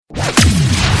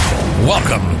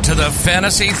Welcome to the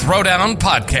Fantasy Throwdown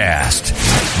Podcast,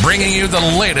 bringing you the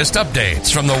latest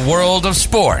updates from the world of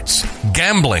sports,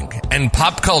 gambling, and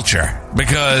pop culture.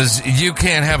 Because you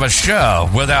can't have a show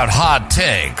without hot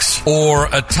takes or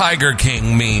a Tiger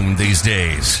King meme these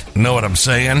days. Know what I'm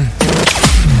saying?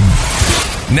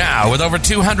 Now, with over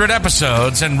 200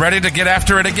 episodes and ready to get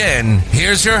after it again,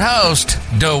 here's your host,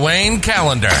 Dwayne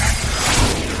Callender.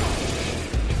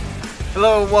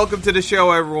 Hello and welcome to the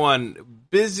show, everyone.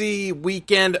 Busy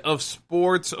weekend of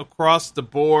sports across the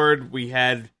board. We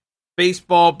had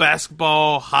baseball,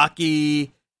 basketball,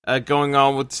 hockey going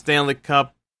on with the Stanley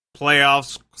Cup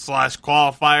playoffs /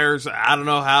 qualifiers. I don't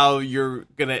know how you're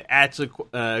going to actually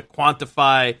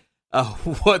quantify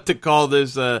what to call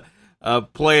this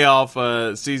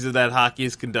playoff season that hockey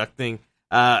is conducting.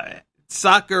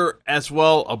 Soccer as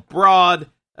well abroad.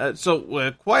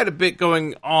 So quite a bit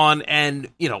going on. And,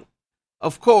 you know,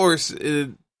 of course,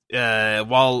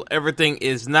 while everything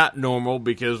is not normal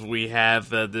because we have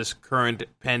this current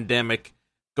pandemic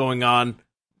going on,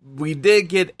 we did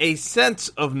get a sense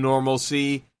of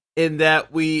normalcy in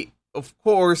that we, of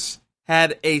course,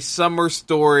 had a summer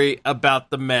story about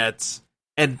the Mets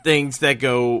and things that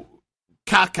go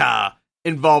caca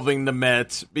involving the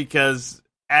Mets because,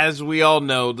 as we all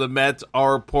know, the Mets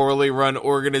are a poorly run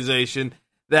organization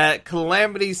that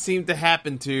calamities seem to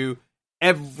happen to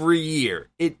every year.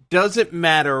 It doesn't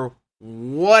matter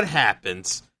what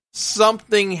happens.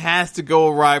 Something has to go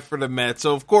awry for the Mets.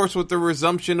 So, of course, with the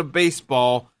resumption of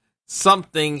baseball,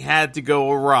 something had to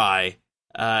go awry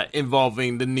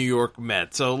involving the New York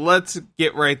Mets. So let's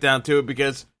get right down to it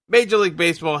because Major League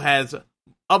Baseball has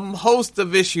a host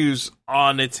of issues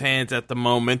on its hands at the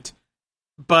moment.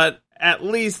 But at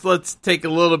least let's take a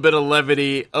little bit of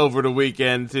levity over the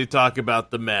weekend to talk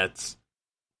about the Mets.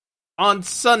 On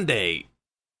Sunday,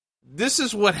 this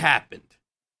is what happened.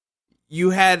 You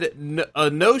had a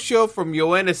no-show from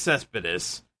Yoenis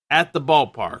Cespedes at the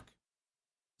ballpark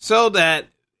so that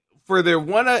for their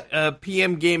 1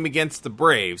 p.m. game against the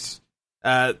Braves,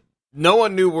 no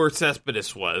one knew where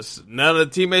Cespedes was. None of the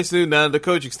teammates knew, none of the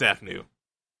coaching staff knew.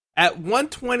 At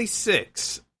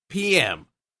 1:26 p.m.,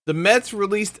 the Mets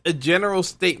released a general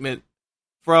statement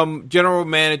from general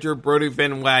manager Brodie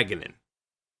Van Wagenen.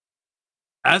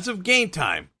 As of game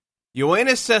time,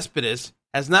 Yoenis Cespedes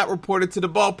has not reported to the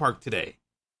ballpark today.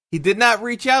 He did not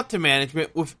reach out to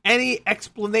management with any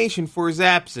explanation for his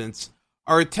absence.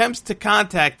 Our attempts to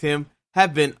contact him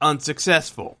have been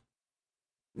unsuccessful.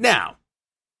 Now,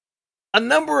 a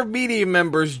number of media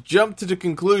members jumped to the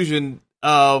conclusion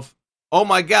of, oh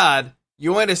my God,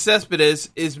 Yoenis Cespedes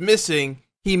is missing.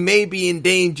 He may be in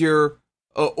danger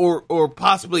or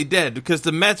possibly dead because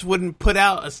the Mets wouldn't put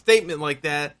out a statement like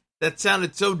that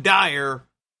sounded so dire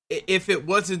if it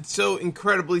wasn't so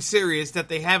incredibly serious that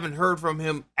they haven't heard from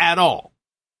him at all.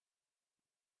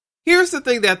 Here's the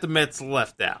thing that the Mets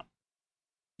left out.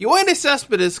 Yoenis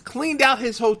Cespedes cleaned out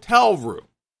his hotel room.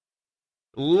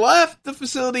 Left the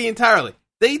facility entirely.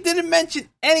 They didn't mention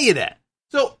any of that.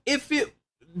 So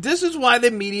this is why the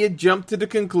media jumped to the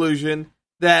conclusion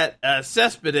that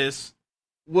Cespedes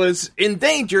was in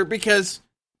danger because,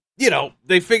 you know,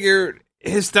 they figured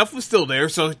his stuff was still there,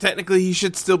 so technically he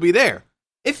should still be there.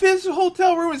 If his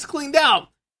hotel room is cleaned out,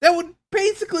 that would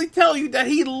basically tell you that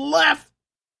he left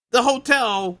the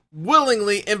hotel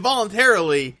willingly and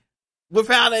voluntarily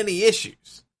without any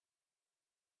issues.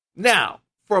 Now,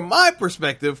 from my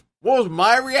perspective, what was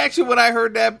my reaction when I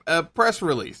heard that press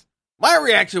release? My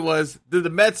reaction was, did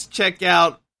the Mets check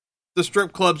out the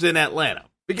strip clubs in Atlanta?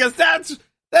 Because that's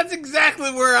exactly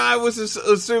where I was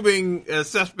assuming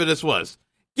Cespedes was.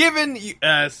 Given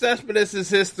Cespedes'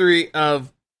 history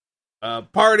of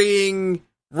partying,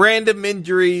 random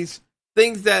injuries,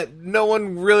 things that no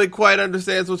one really quite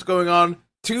understands what's going on,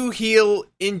 2 heel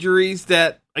injuries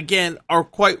that, again, are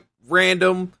quite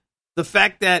random. The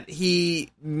fact that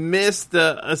he missed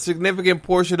a significant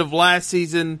portion of last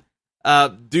season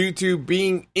due to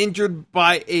being injured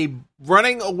by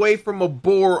running away from a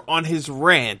boar on his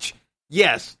ranch.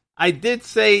 Yes, I did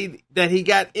say that he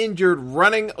got injured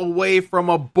running away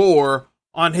from a boar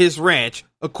on his ranch,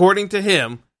 according to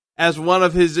him, as one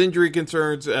of his injury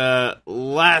concerns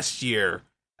last year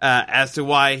as to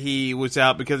why he was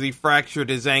out, because he fractured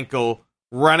his ankle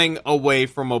running away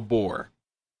from a boar.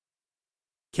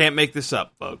 Can't make this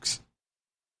up, folks.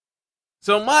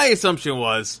 So my assumption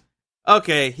was,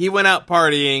 okay, he went out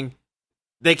partying,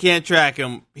 they can't track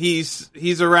him, he's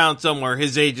around somewhere,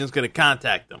 his agent's going to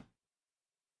contact him.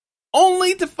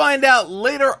 Only to find out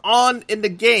later on in the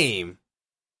game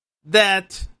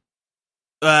that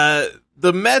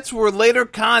the Mets were later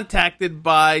contacted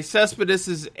by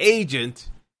Cespedes' agent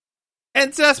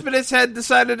and Cespedes had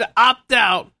decided to opt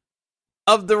out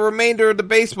of the remainder of the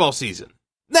baseball season.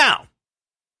 Now,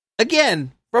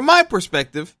 again, from my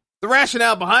perspective, the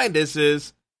rationale behind this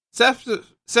is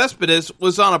Cespedes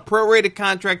was on a prorated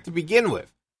contract to begin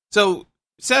with. So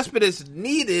Cespedes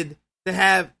needed to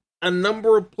have a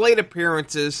number of plate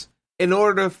appearances in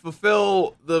order to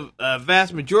fulfill the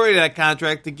vast majority of that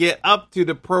contract to get up to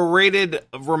the prorated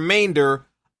remainder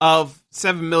of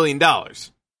 $7 million.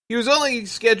 He was only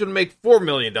scheduled to make $4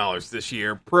 million this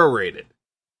year, prorated.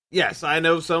 Yes, I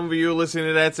know some of you are listening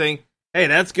to that saying, hey,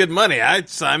 that's good money. I'd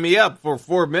sign me up for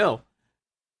 $4 million.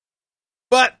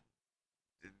 But,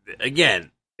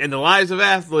 again, in the lives of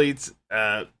athletes,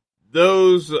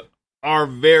 those are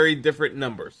very different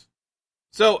numbers.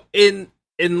 So, in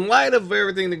light of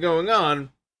everything that's going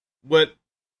on, what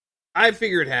I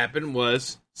figured happened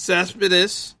was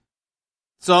Cespedes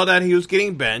saw that he was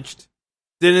getting benched,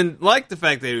 didn't like the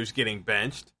fact that he was getting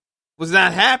benched, was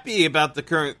not happy about the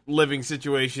current living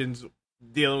situations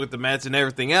dealing with the Mets and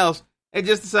everything else, and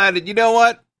just decided, you know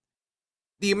what?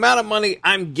 The amount of money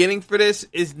I'm getting for this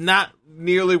is not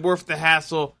nearly worth the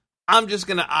hassle. I'm just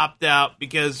going to opt out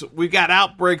because we've got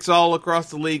outbreaks all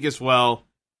across the league as well.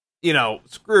 You know,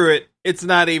 screw it. It's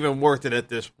not even worth it at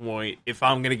this point if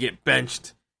I'm going to get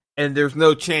benched and there's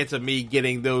no chance of me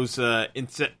getting those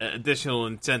additional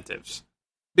incentives.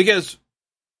 Because,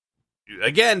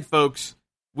 again, folks,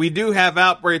 we do have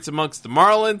outbreaks amongst the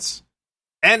Marlins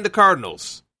and the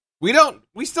Cardinals. We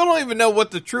still don't even know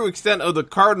what the true extent of the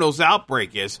Cardinals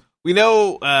outbreak is. We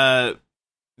know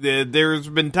there's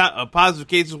been positive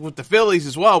cases with the Phillies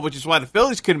as well, which is why the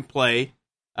Phillies couldn't play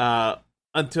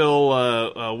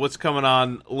until what's coming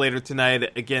on later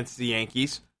tonight against the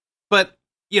Yankees. But,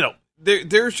 you know,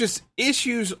 there's just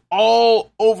issues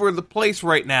all over the place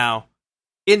right now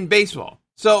in baseball.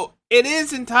 So it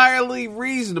is entirely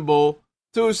reasonable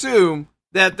to assume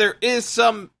that there is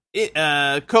some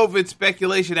COVID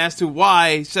speculation as to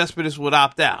why Cespedes would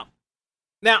opt out.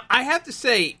 Now, I have to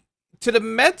say, to the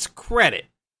Mets' credit,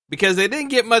 because they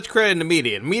didn't get much credit in the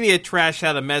media, and media trashed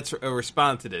how the Mets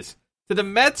respond to this. To the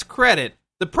Mets' credit,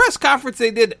 the press conference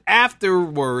they did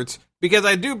afterwards, because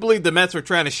I do believe the Mets were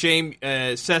trying to shame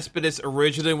Cespedes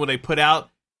originally when they put out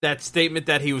that statement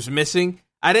that he was missing.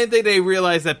 I didn't think they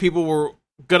realized that people were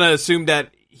going to assume that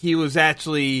he was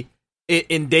actually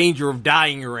in danger of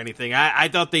dying or anything. I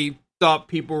thought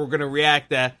people were going to react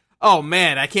that, oh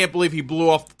man, I can't believe he blew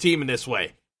off the team in this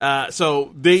way.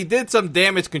 So they did some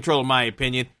damage control, in my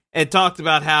opinion, and talked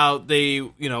about how they,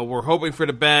 were hoping for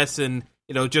the best and,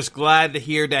 just glad to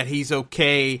hear that he's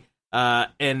okay,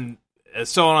 and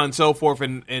so on and so forth,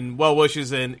 and well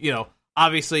wishes, and,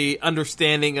 obviously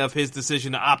understanding of his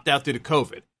decision to opt out due to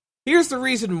COVID. Here's the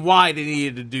reason why they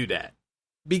needed to do that.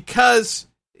 Because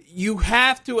you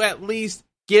have to at least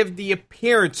give the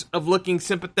appearance of looking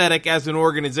sympathetic as an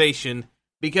organization,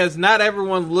 because not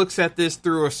everyone looks at this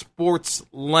through a sports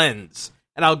lens.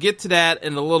 And I'll get to that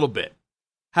in a little bit.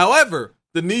 However,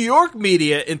 the New York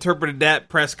media interpreted that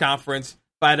press conference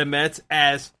by the Mets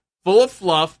as full of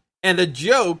fluff and a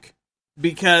joke,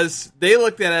 because they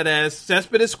looked at it as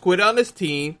Cespedes quit on his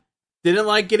team, didn't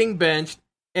like getting benched,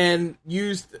 and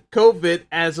used COVID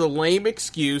as a lame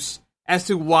excuse as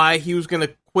to why he was going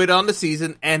to quit on the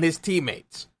season and his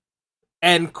teammates,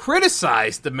 and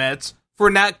criticized the Mets for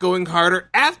not going harder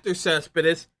after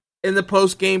Cespedes in the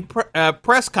post-game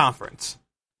press conference.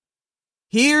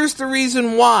 Here's the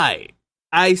reason why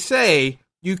I say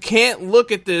you can't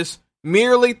look at this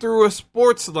merely through a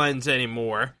sports lens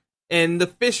anymore and the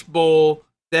fishbowl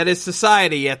that is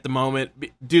society at the moment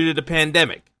due to the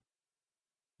pandemic.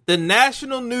 The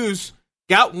national news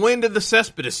got wind of the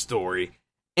Cespedes story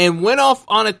and went off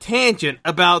on a tangent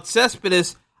about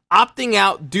Cespedes opting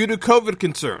out due to COVID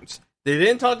concerns. They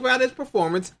didn't talk about his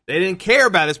performance. They didn't care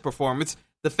about his performance.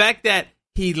 The fact that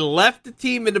he left the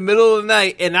team in the middle of the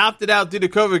night and opted out due to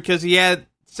COVID because he had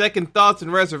second thoughts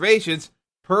and reservations,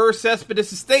 per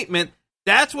Cespedes' statement,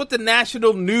 that's what the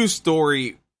national news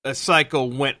story cycle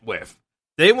went with.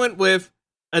 They went with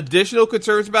additional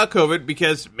concerns about COVID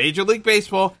because Major League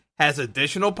Baseball has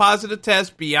additional positive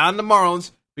tests beyond the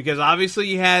Marlins, because obviously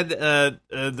you had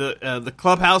the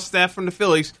clubhouse staff from the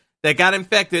Phillies that got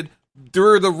infected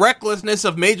through the recklessness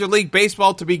of Major League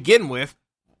Baseball to begin with.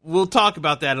 We'll talk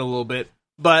about that in a little bit.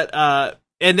 But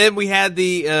and then we had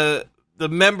the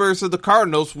members of the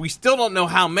Cardinals. We still don't know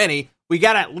how many. We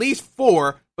got at least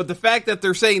 4, but the fact that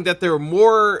they're saying that there are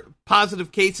more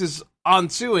positive cases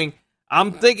ensuing,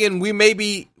 I'm thinking we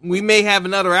may have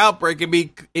another outbreak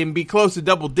and be close to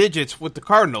double digits with the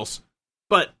Cardinals.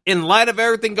 But in light of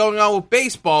everything going on with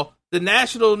baseball, the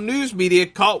national news media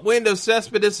caught wind of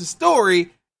Cespedes'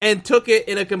 story and took it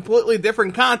in a completely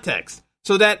different context.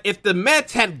 So that if the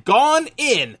Mets had gone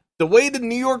in the way the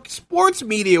New York sports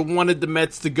media wanted the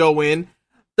Mets to go in,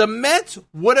 the Mets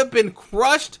would have been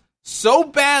crushed so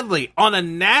badly on a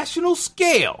national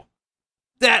scale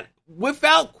that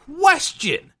without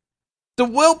question, the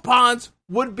Wilpons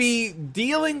would be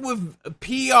dealing with a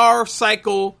PR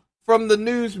cycle from the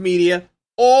news media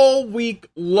all week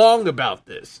long about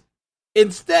this.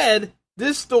 Instead,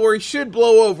 this story should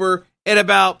blow over in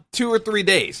about 2 or 3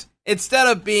 days, instead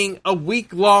of being a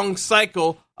week-long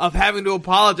cycle of having to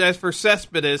apologize for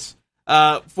Cespedes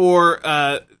for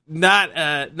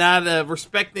not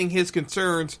respecting his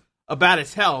concerns about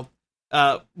his health,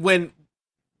 when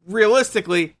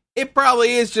realistically, it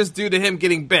probably is just due to him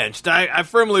getting benched. I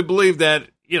firmly believe that,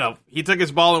 he took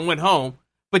his ball and went home,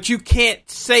 but you can't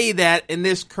say that in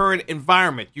this current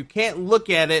environment. You can't look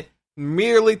at it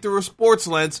merely through a sports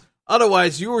lens.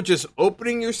 Otherwise, you are just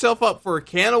opening yourself up for a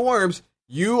can of worms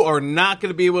you are not going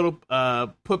to be able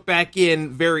to put back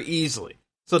in very easily.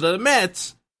 So the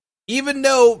Mets, even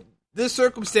though this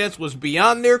circumstance was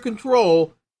beyond their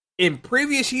control in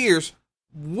previous years,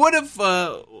 would have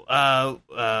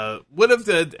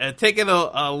taken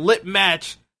a lit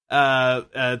match to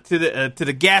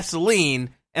the gasoline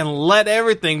and let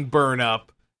everything burn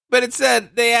up. But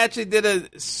instead, they actually did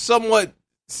a somewhat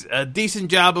decent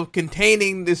job of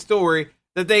containing the story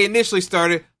that they initially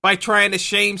started by trying to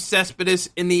shame Cespedes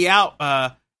in the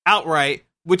outright,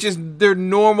 which is their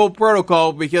normal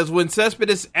protocol, because when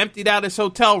Cespedes emptied out his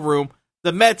hotel room,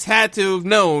 the Mets had to have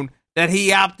known that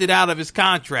he opted out of his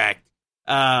contract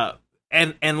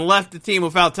and left the team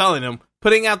without telling him.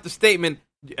 Putting out the statement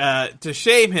to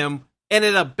shame him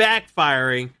ended up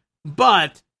backfiring,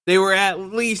 but they were at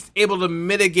least able to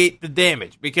mitigate the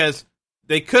damage, because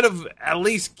they could have at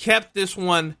least kept this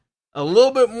one a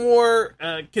little bit more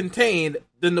contained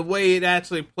than the way it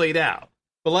actually played out.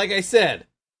 But like I said,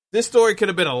 this story could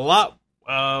have been a lot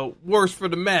worse for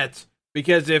the Mets,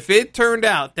 because if it turned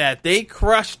out that they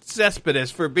crushed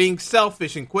Cespedes for being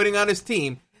selfish and quitting on his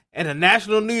team, and the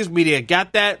national news media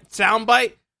got that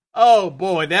soundbite, oh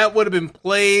boy, that would have been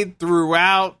played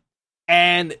throughout,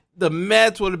 and the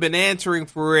Mets would have been answering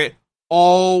for it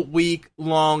all week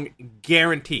long,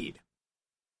 guaranteed.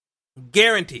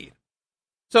 Guaranteed.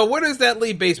 So where does that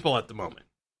leave baseball at the moment?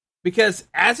 Because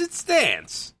as it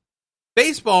stands,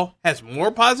 baseball has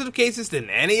more positive cases than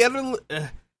any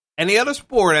other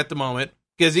sport at the moment.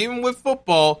 Because even with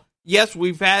football, yes,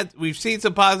 we've seen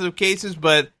some positive cases,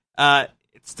 but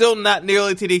it's still not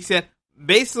nearly to the extent.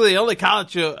 Basically, only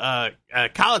college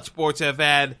sports have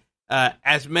had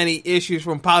as many issues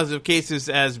from positive cases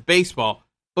as baseball.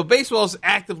 But baseball is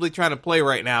actively trying to play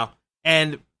right now,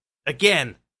 and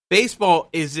again, baseball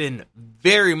is in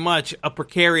very much a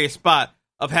precarious spot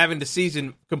of having the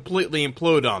season completely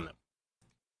implode on them.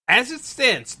 As it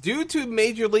stands, due to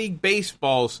Major League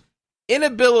Baseball's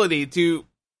inability to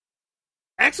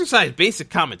exercise basic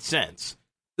common sense,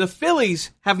 the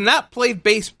Phillies have not played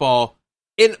baseball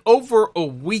in over a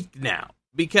week now.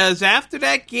 Because after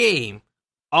that game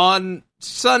on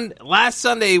last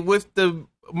Sunday with the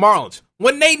Marlins,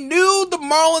 when they knew the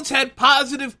Marlins had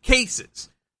positive cases,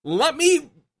 let me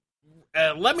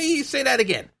say that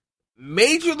again.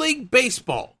 Major League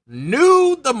Baseball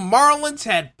knew the Marlins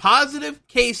had positive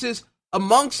cases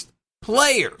amongst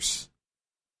players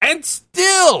and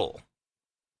still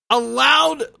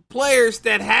allowed players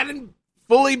that hadn't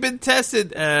fully been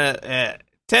tested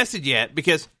yet,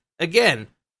 because, again,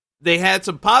 they had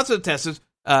some positive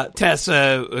tests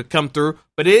come through,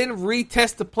 but they didn't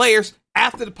retest the players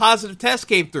after the positive test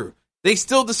came through. They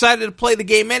still decided to play the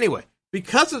game anyway.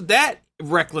 Because of that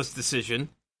reckless decision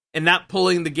and not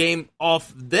pulling the game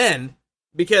off then,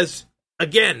 because,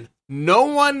 again, no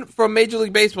one from Major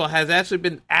League Baseball has actually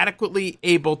been adequately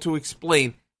able to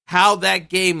explain how that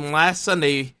game last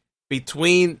Sunday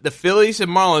between the Phillies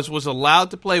and Marlins was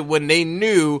allowed to play when they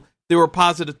knew there were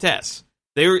positive tests.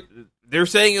 They're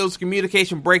saying it was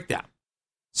communication breakdown.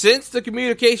 Since the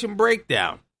communication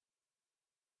breakdown,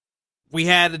 we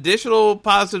had additional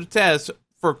positive tests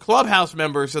for clubhouse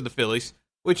members of the Phillies,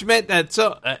 which meant that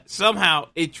somehow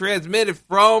it transmitted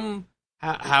from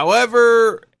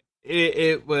however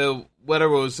whether it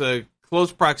was a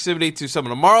close proximity to some of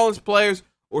the Marlins players,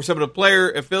 or some of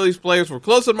the Phillies players were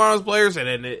close to the Marlins players, and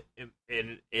then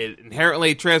it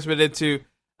inherently transmitted to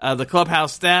the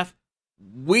clubhouse staff.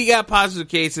 We got positive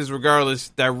cases regardless,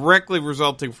 directly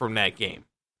resulting from that game.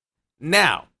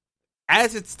 Now,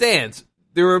 as it stands,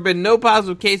 there have been no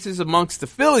positive cases amongst the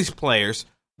Phillies players,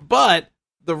 but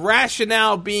the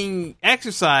rationale being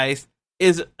exercised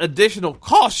is additional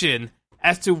caution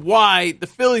as to why the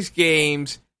Phillies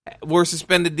games were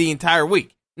suspended the entire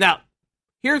week. Now,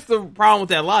 here's the problem with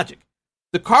that logic.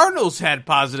 The Cardinals had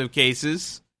positive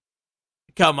cases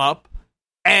come up,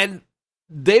 and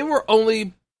they were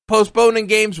only postponing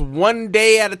games one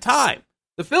day at a time.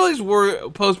 The Phillies were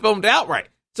postponed outright.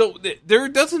 So there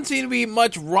doesn't seem to be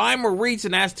much rhyme or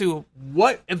reason as to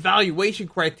what evaluation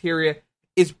criteria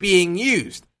is being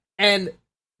used. And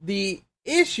the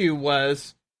issue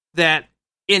was that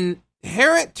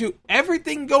inherent to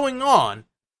everything going on,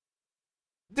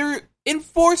 their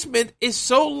enforcement is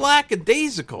so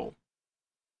lackadaisical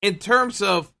in terms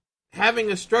of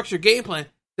having a structured game plan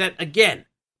that, again,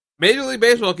 Major League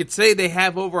Baseball could say they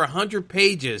have over 100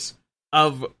 pages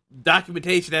of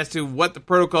documentation as to what the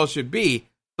protocol should be,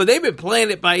 but they've been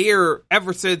playing it by ear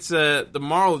ever since the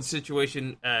Marlins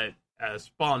situation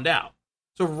spawned out.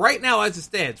 So right now, as it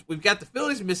stands, we've got the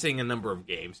Phillies missing a number of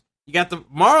games. You got the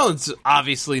Marlins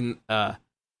obviously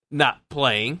not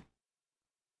playing.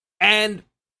 And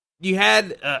you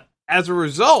had, as a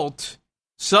result,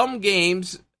 some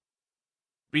games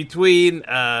between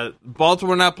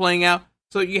Baltimore not playing out.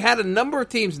 So you had a number of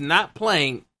teams not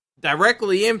playing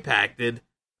directly impacted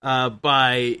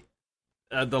by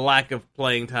the lack of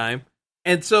playing time.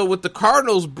 And so with the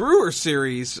Cardinals-Brewers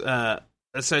series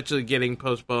essentially getting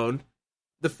postponed,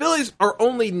 the Phillies are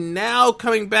only now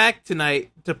coming back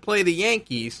tonight to play the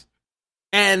Yankees.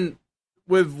 And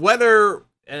with weather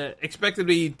expected to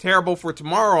be terrible for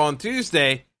tomorrow on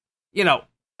Tuesday,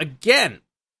 again,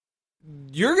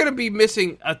 you're going to be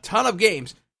missing a ton of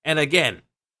games. And again,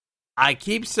 I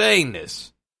keep saying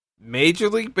this. Major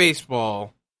League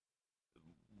Baseball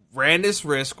ran this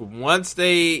risk once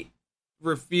they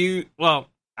refused. Well,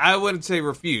 I wouldn't say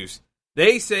refused.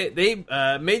 They said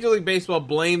Major League Baseball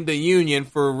blamed the union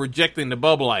for rejecting the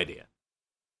bubble idea.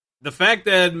 The fact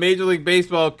that Major League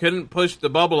Baseball couldn't push the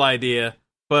bubble idea,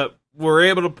 but were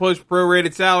able to push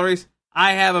prorated salaries,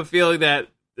 I have a feeling that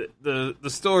the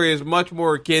story is much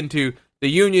more akin to the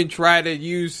union tried to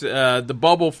use the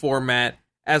bubble format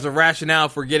as a rationale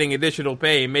for getting additional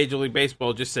pay, and Major League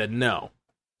Baseball just said no.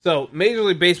 So Major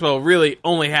League Baseball really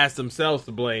only has themselves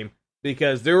to blame,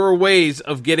 because there were ways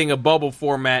of getting a bubble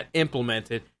format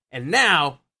implemented, and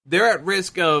now they're at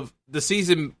risk of the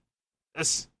season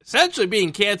essentially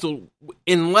being canceled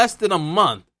in less than a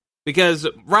month, because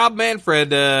Rob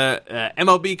Manfred,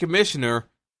 MLB commissioner,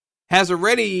 has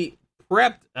already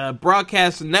prepped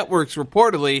broadcast networks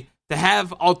reportedly to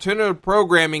have alternative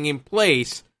programming in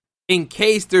place in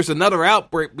case there's another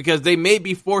outbreak, because they may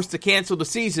be forced to cancel the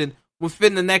season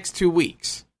within the next 2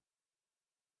 weeks.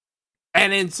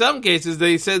 And in some cases,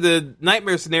 they said the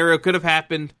nightmare scenario could have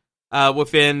happened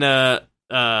within a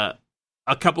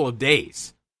couple of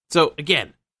days. So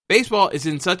again, baseball is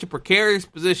in such a precarious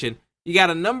position. You got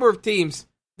a number of teams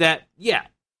that,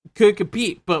 could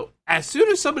compete, but as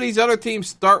soon as some of these other teams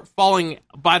start falling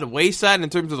by the wayside in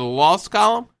terms of the loss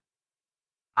column,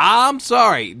 I'm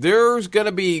sorry, there's going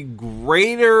to be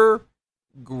greater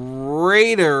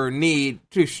need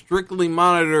to strictly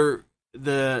monitor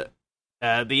the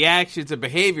actions and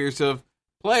behaviors of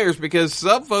players, because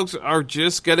some folks are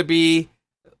just going to be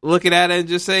looking at it and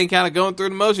just saying, kind of going through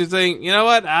the motions, saying, you know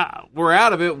what, we're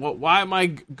out of it. Why am I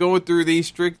going through these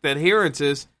strict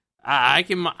adherences? I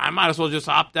might as well just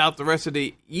opt out the rest of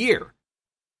the year.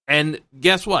 And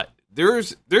guess what?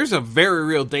 There's a very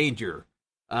real danger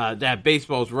that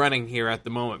baseball's running here at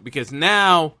the moment, because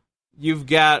now you've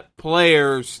got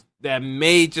players that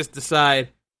may just decide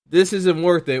this isn't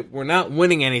worth it. We're not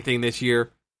winning anything this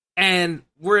year, and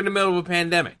we're in the middle of a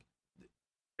pandemic.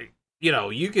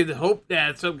 You could hope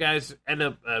that some guys end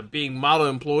up being model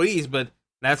employees, but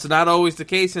that's not always the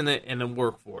case in the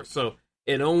workforce. So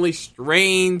it only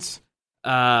strains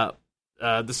the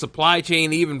supply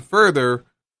chain even further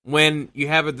when you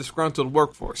have a disgruntled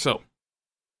workforce. So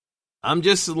I'm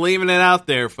just leaving it out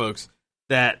there, folks,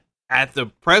 that at the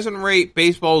present rate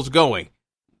baseball is going,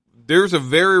 there's a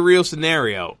very real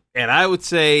scenario, and I would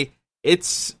say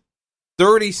it's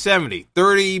 30-70,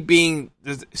 30 being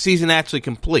the season actually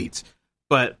completes.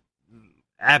 But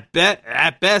at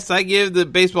best, I give the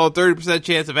baseball a 30%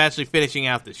 chance of actually finishing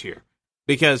out this year,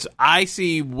 because I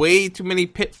see way too many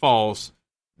pitfalls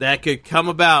that could come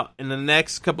about in the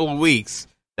next couple of weeks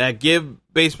that give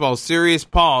baseball serious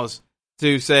pause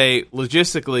to say,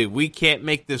 logistically, we can't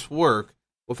make this work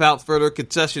without further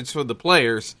concessions from the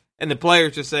players, and the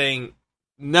players just saying,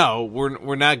 no,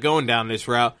 we're not going down this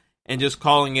route, and just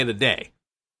calling it a day.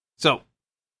 So,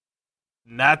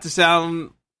 not to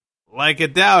sound like a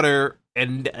doubter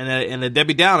and a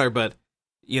Debbie Downer, but,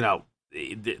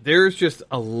 there's just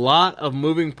a lot of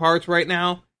moving parts right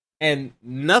now, and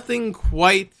nothing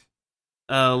quite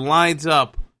lines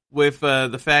up with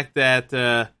the fact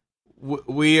that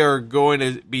we are going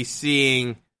to be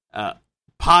seeing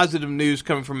positive news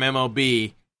coming from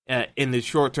MLB in the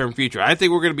short-term future. I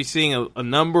think we're going to be seeing a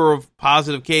number of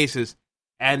positive cases,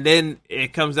 and then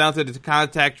it comes down to the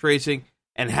contact tracing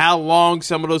and how long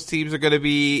some of those teams are going to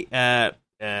be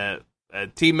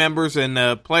team members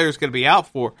and players going to be out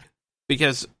for.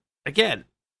 Because, again,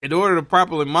 in order to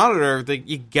properly monitor everything,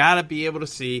 you got to be able to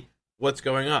see what's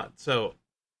going on. So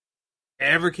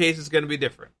every case is going to be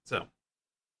different. So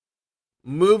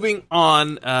moving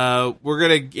on, we're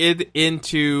going to get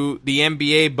into the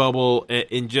NBA bubble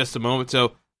in just a moment.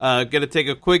 So going to take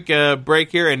a quick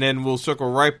break here, and then we'll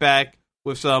circle right back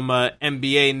with some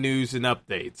NBA news and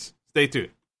updates. Stay tuned.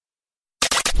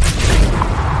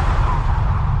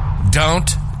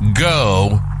 Don't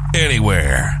go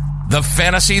anywhere. The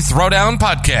Fantasy Throwdown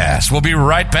Podcast will be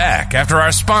right back after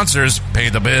our sponsors pay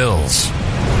the bills.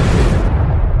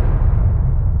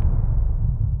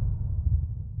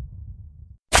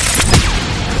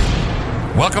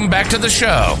 Welcome back to the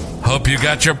show. Hope you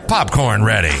got your popcorn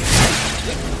ready.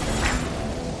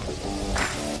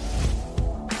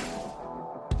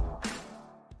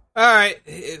 All right,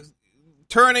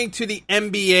 turning to the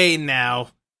NBA now.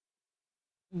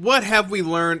 What have we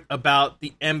learned about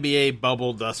the NBA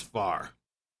bubble thus far?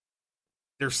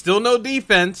 There's still no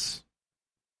defense.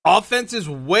 Offense is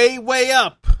way, way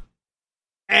up.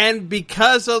 And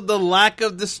because of the lack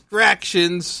of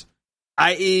distractions,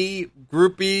 i.e.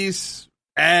 groupies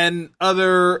and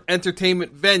other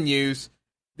entertainment venues,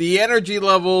 the energy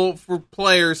level for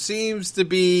players seems to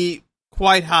be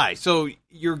quite high. So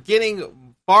you're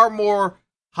getting far more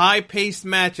high-paced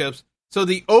matchups. So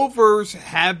the overs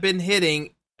have been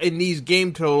hitting in these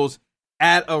game totals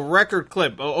at a record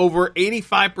clip. Over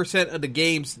 85% of the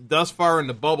games thus far in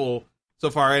the bubble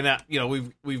so far, and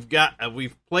we've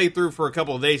played through for a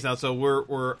couple of days now, so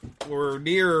we're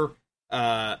near.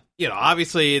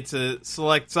 Obviously it's a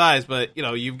select size, but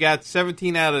you've got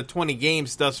 17 out of 20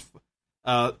 games thus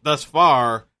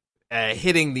far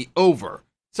hitting the over.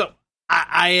 So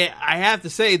I have to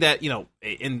say that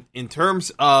in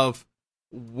terms of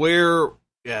where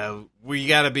we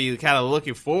got to be kind of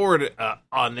looking forward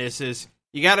on this is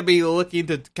you got to be looking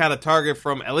to kind of target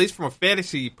from, at least from a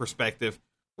fantasy perspective,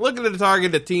 looking to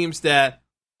target the teams that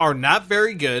are not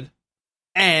very good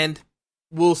and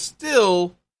will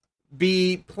still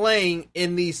be playing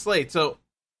in these slates. So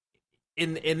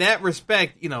in that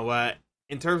respect,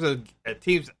 in terms of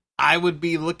teams I would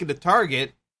be looking to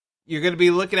target, you're going to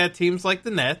be looking at teams like the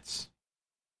Nets.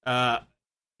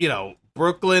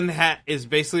 Brooklyn is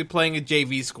basically playing a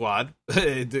JV squad.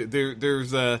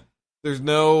 There's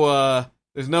no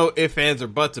ifs, ands, or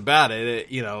buts about it.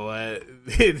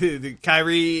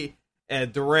 Kyrie,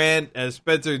 Durant,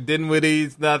 Spencer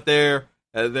Dinwiddie's not there.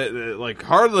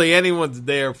 Hardly anyone's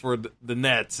there for the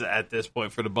Nets at this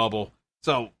point for the bubble.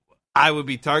 So I would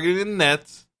be targeting the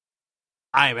Nets.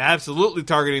 I am absolutely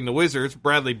targeting the Wizards.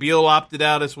 Bradley Beal opted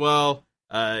out as well.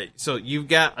 So you've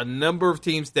got a number of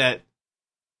teams that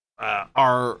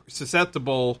are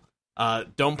susceptible,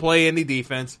 don't play any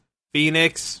defense.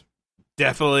 Phoenix,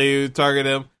 definitely target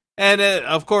them. And,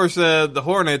 of course, the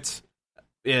Hornets,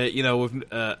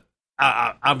 I'm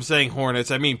saying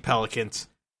Hornets, I mean Pelicans.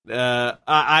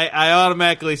 I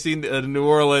automatically see New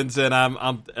Orleans, and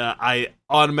I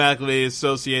automatically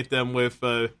associate them with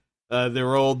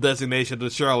their old designation, the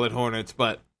Charlotte Hornets.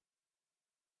 But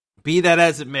be that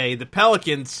as it may, the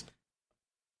Pelicans,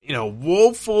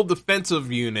 woeful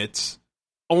defensive units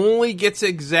only gets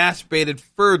exacerbated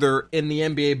further in the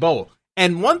NBA bubble.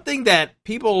 And one thing that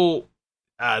people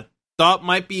thought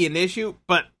might be an issue,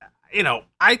 but,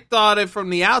 I thought it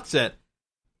from the outset,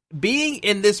 being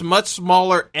in this much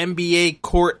smaller NBA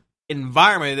court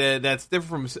environment that's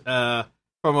different from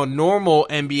a normal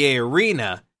NBA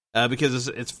arena, because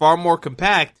it's far more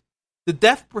compact, the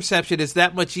depth perception is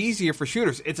that much easier for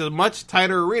shooters. It's a much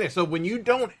tighter arena. So when you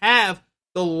don't have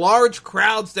the large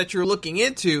crowds that you're looking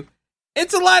into,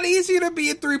 it's a lot easier to be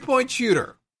a three-point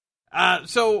shooter. I'm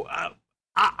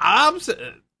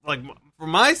from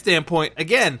my standpoint,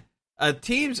 again,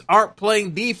 teams aren't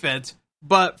playing defense,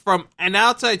 but from an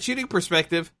outside shooting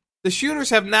perspective, the shooters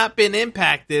have not been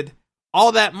impacted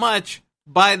all that much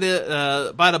by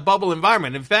the bubble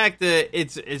environment. In fact,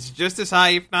 it's just as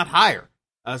high, if not higher.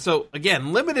 So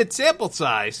again, limited sample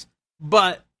size,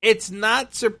 but it's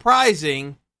not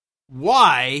surprising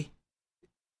why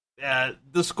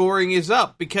the scoring is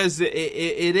up, because it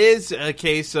is a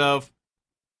case of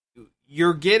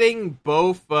you're getting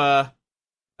both.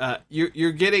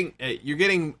 You're getting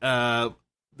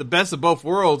the best of both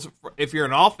worlds if you're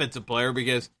an offensive player,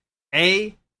 because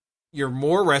A, you're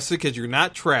more rested because you're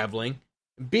not traveling.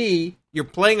 B, you're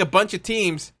playing a bunch of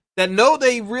teams that know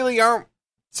they really aren't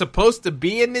supposed to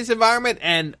be in this environment,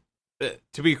 and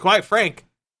to be quite frank,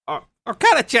 are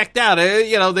kind of checked out.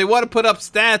 They want to put up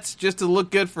stats just to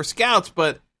look good for scouts,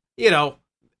 but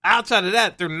outside of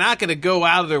that, they're not going to go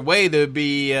out of their way to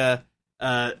be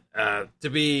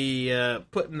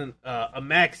putting a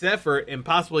max effort and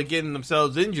possibly getting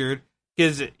themselves injured.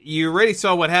 Because you already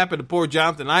saw what happened to poor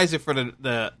Jonathan Isaac for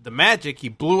the Magic. He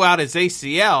blew out his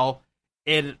ACL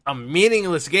in a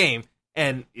meaningless game,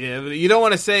 and you don't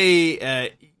want to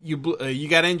say you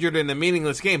got injured in a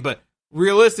meaningless game, but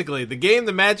realistically, the game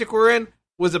the Magic were in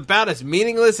was about as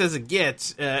meaningless as it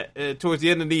gets towards the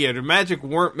end of the year. The Magic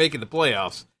weren't making the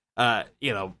playoffs.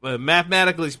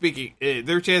 Mathematically speaking,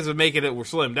 their chances of making it were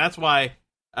slim. That's why,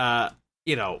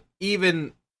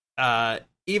 even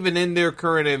in their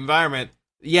current environment,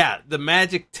 the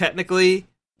Magic technically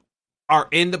are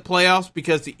in the playoffs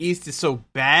because the East is so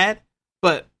bad,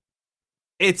 but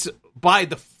it's by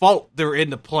default they're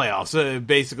in the playoffs,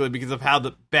 basically because of how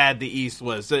bad the East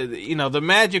was. The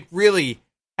Magic really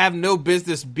have no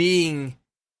business being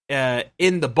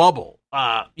in the bubble.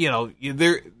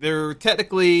 They're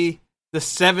technically the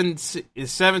seventh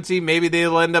seed. Maybe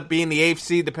they'll end up being the 8th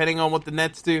seed, depending on what the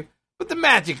Nets do. But the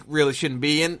Magic really shouldn't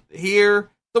be in here.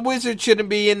 The Wizards shouldn't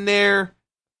be in there.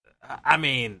 I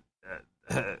mean,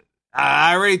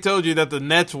 I already told you that the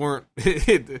Nets weren't.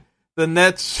 The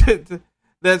Nets.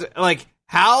 That's like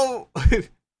how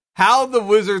the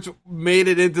Wizards made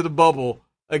it into the bubble.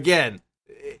 Again,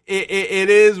 it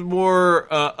is more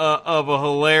of a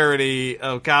hilarity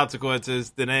of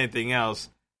consequences than anything else.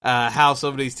 How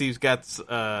some of these teams got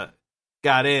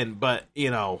in, but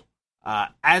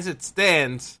as it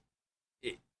stands,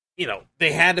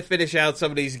 they had to finish out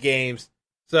some of these games,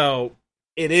 so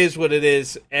it is what it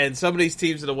is. And some of these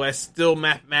teams in the West still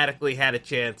mathematically had a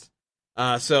chance.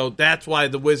 So that's why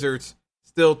the Wizards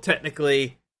still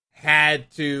technically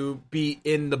had to be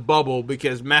in the bubble,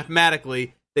 because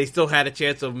mathematically they still had a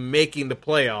chance of making the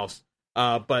playoffs.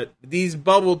 But these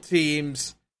bubble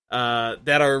teams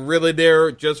that are really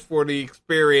there just for the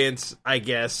experience, I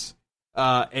guess,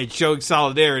 and showing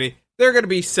solidarity, they're going to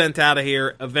be sent out of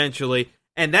here eventually.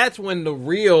 And that's when the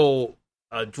real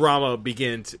drama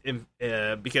begins,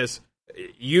 because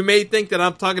you may think that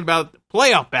I'm talking about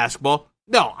playoff basketball.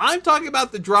 No, I'm talking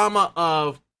about the drama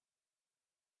of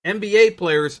NBA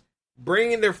players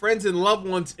bringing their friends and loved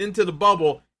ones into the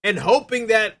bubble and hoping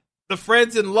that the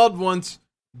friends and loved ones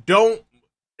don't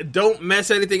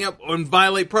mess anything up and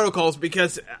violate protocols,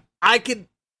 because I could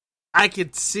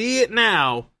see it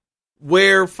now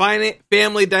where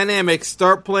family dynamics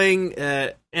start playing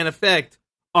an effect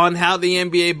on how the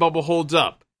NBA bubble holds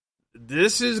up.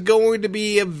 This is going to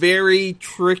be a very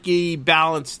tricky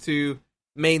balance to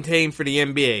maintain for the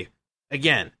NBA.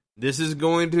 Again, this is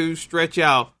going to stretch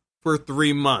out for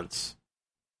 3 months.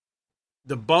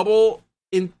 The bubble,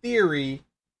 in theory,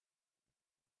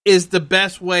 is the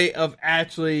best way of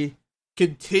actually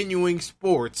continuing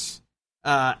sports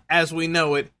as we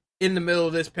know it in the middle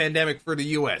of this pandemic for the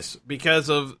U.S. because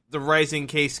of the rising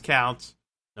case counts.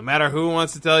 No matter who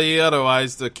wants to tell you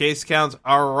otherwise, the case counts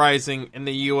are rising in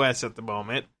the U.S. at the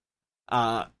moment.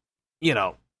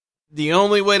 The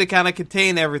only way to kind of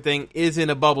contain everything is in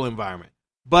a bubble environment.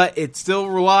 But it still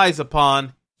relies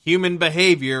upon human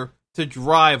behavior to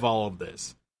drive all of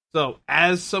this. So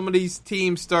as some of these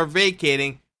teams start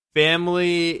vacating,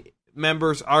 family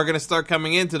members are going to start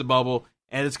coming into the bubble,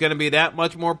 and it's going to be that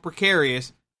much more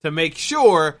precarious to make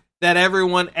sure that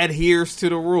everyone adheres to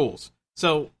the rules.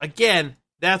 So again,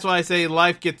 that's why I say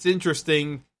life gets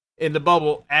interesting in the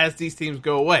bubble as these teams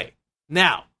go away.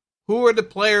 Now, who are the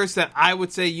players that I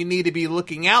would say you need to be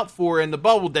looking out for in the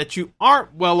bubble that you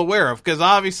aren't well aware of? Because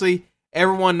obviously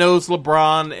everyone knows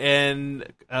LeBron and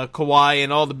Kawhi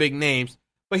and all the big names.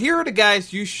 But here are the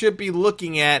guys you should be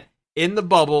looking at in the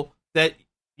bubble that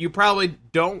you probably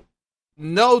don't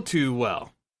know too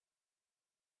well.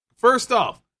 First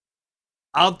off,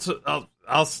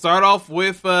 I'll start off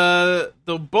with the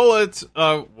Bullets.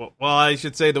 I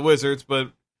should say the Wizards,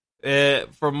 but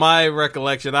from my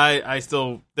recollection, I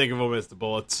still think of them as the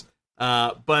Bullets.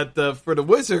 But for the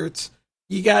Wizards,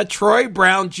 you got Troy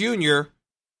Brown Jr.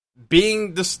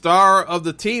 being the star of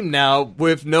the team now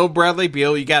with no Bradley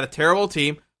Beal. You got a terrible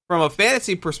team. From a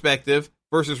fantasy perspective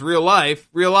versus real life,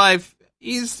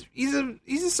 he's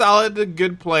a solid,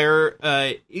 good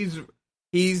player.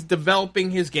 He's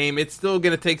developing his game. It's still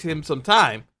going to take him some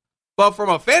time. But from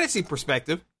a fantasy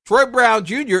perspective, Troy Brown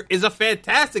Jr. is a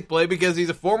fantastic play because he's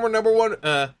a former number one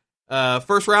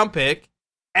first-round pick,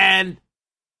 and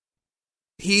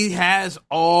he has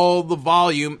all the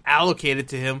volume allocated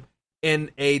to him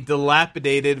in a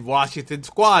dilapidated Washington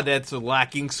squad that's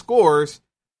lacking scores.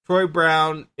 Troy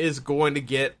Brown is going to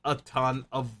get a ton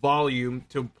of volume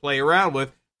to play around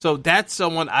with. So that's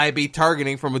someone I'd be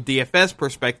targeting from a DFS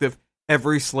perspective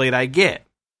every slate I get.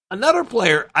 Another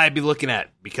player I'd be looking at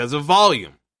because of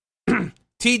volume,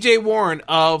 TJ Warren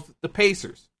of the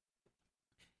Pacers.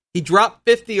 He dropped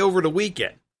 50 over the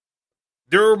weekend.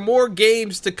 There are more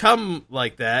games to come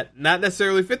like that, not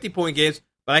necessarily 50-point games,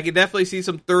 but I could definitely see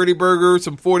some 30 burgers,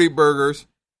 some 40 burgers,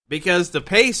 because the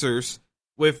Pacers,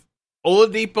 with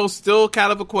Oladipo still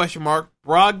kind of a question mark,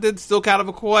 Brogdon still kind of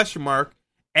a question mark,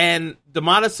 and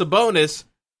Domantas Sabonis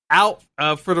out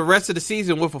for the rest of the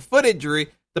season with a foot injury,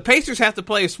 the Pacers have to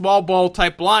play a small ball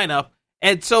type lineup,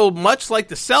 and so much like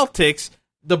the Celtics,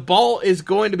 the ball is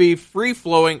going to be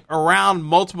free-flowing around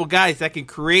multiple guys that can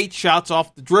create shots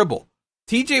off the dribble.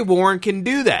 TJ Warren can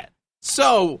do that.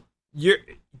 So, you're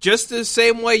just the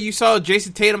same way you saw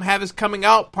Jason Tatum have his coming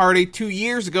out party 2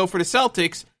 years ago for the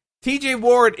Celtics, TJ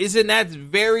Warren is in that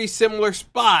very similar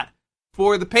spot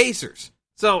for the Pacers.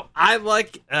 So, I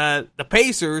like the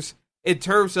Pacers in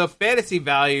terms of fantasy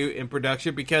value in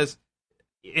production because,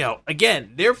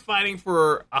 again, they're fighting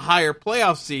for a higher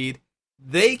playoff seed.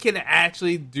 They can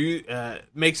actually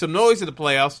make some noise in the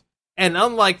playoffs. And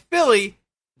unlike Philly,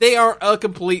 they are a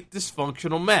complete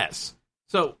dysfunctional mess.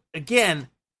 So, again,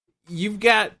 you've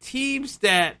got teams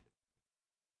that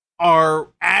are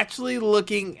actually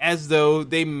looking as though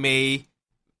they may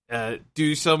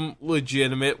do some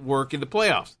legitimate work in the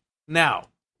playoffs. Now,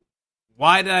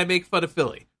 why did I make fun of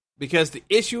Philly? Because the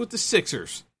issue with the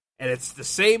Sixers, and it's the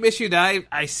same issue that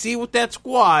I see with that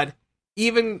squad,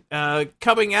 even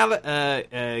coming out of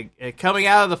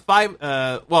the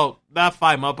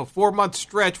 4-month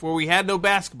stretch where we had no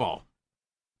basketball.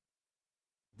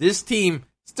 This team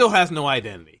still has no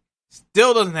identity.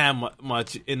 Still doesn't have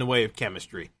much in the way of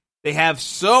chemistry. They have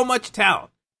so much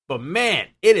talent, but man,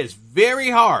 it is very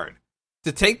hard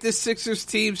to take this Sixers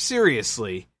team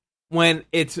seriously when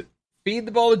it's feed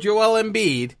the ball to Joel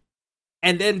Embiid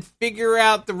and then figure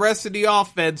out the rest of the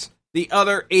offense the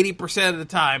other 80% of the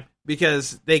time,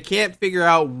 because they can't figure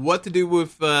out what to do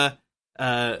with Ben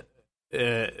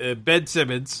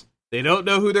Simmons. They don't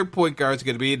know who their point guard is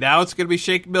going to be. Now it's going to be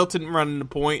Shake Milton running the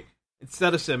point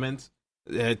instead of Simmons.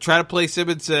 Try to play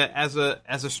Simmons as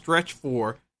a stretch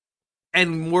four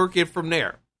and work it from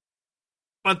there.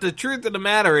 But the truth of the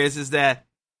matter is that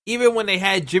even when they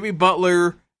had Jimmy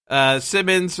Butler,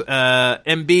 Simmons,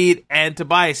 Embiid, and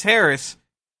Tobias Harris,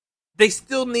 they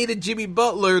still needed Jimmy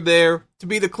Butler there to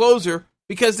be the closer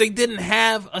because they didn't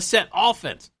have a set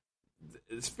offense.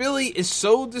 Philly is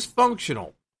so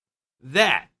dysfunctional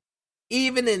that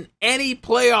even in any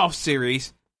playoff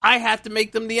series, I have to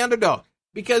make them the underdog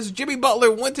because Jimmy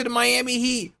Butler went to the Miami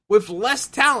Heat with less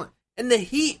talent, and the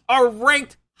Heat are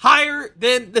ranked higher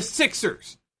than the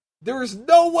Sixers. There is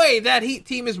no way that Heat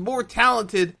team is more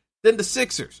talented than the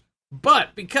Sixers.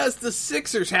 But because the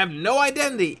Sixers have no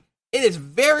identity, it is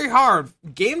very hard,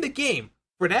 game to game,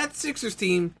 for that Sixers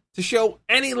team to show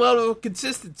any level of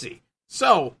consistency.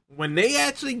 So, when they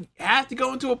actually have to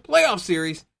go into a playoff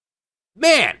series,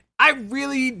 man, I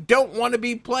really don't want to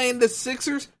be playing the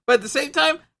Sixers, but at the same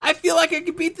time, I feel like I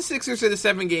could beat the Sixers in a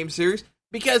 7-game series,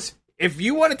 because if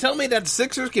you want to tell me that the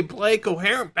Sixers can play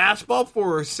coherent basketball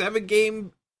for a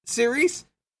 7-game series,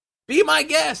 be my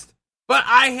guest. But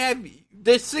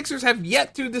the Sixers have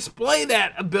yet to display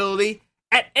that ability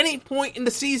at any point in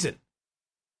the season.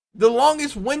 The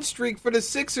longest win streak for the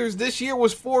Sixers this year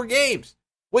was 4 games,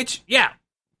 which, yeah,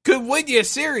 could win you a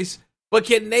series, but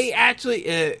can they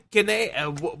actually,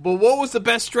 but what was the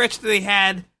best stretch that they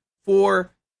had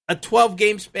for a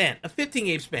 12-game span, a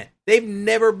 15-game span? They've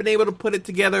never been able to put it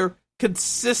together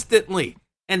consistently,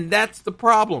 and that's the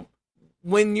problem.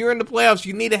 When you're in the playoffs,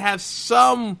 you need to have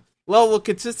some level of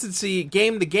consistency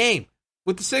game to game.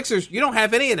 With the Sixers, you don't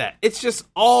have any of that. It's just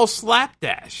all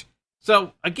slapdash.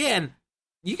 So, again,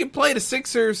 you can play the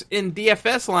Sixers in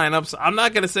DFS lineups. I'm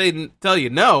not going to tell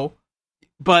you no,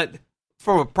 but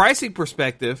from a pricing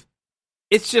perspective,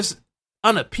 it's just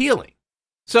unappealing.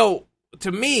 So,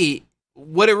 to me,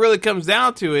 what it really comes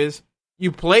down to is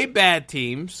you play bad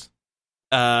teams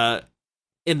in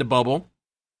the bubble.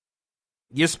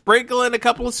 You sprinkle in a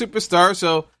couple of superstars,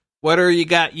 so whether you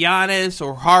got Giannis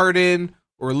or Harden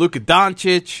or Luka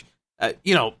Doncic,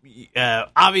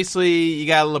 obviously you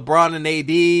got LeBron and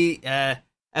AD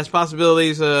as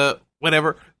possibilities,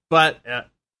 whatever. But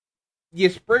you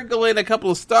sprinkle in a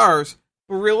couple of stars,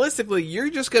 but realistically, you're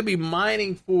just going to be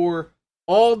mining for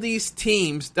all these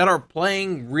teams that are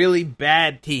playing really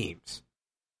bad teams.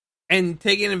 and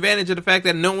taking advantage of the fact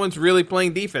that no one's really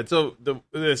playing defense. So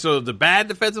the bad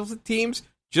defensive teams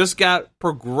just got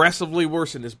progressively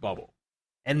worse in this bubble.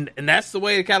 And that's the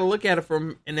way to kind of look at it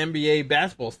from an NBA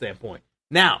basketball standpoint.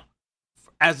 Now,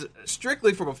 as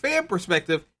strictly from a fan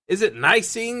perspective, is it nice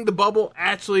seeing the bubble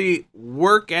actually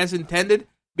work as intended?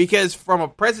 Because from a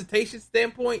presentation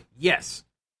standpoint, yes.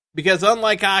 Because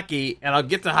unlike hockey, and I'll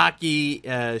get to hockey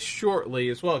shortly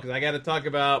as well, because I got to talk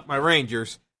about my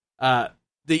Rangers. The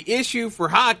issue for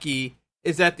hockey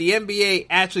is that the NBA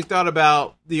actually thought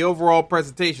about the overall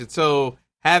presentation. So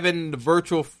having the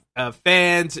virtual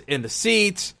fans in the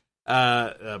seats,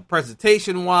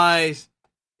 presentation-wise,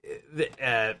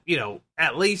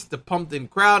 at least the pumped-in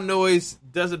crowd noise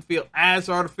doesn't feel as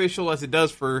artificial as it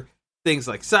does for things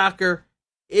like soccer.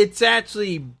 It's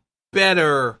actually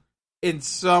better in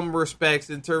some respects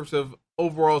in terms of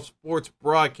overall sports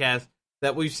broadcast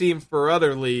that we've seen for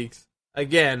other leagues.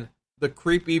 Again, the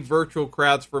creepy virtual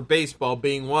crowds for baseball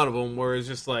being one of them, where it's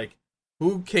just like,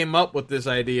 who came up with this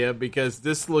idea? Because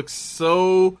this looks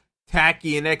so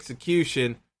tacky in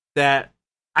execution that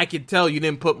I can tell you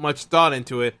didn't put much thought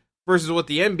into it. Versus what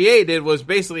the NBA did was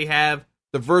basically have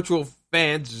the virtual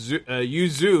fans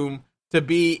use Zoom to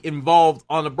be involved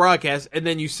on the broadcast, and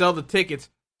then you sell the tickets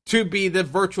to be the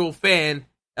virtual fan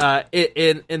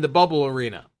in the bubble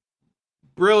arena.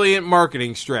 Brilliant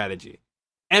marketing strategy.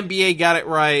 NBA got it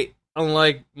right,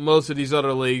 unlike most of these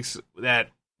other leagues that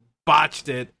botched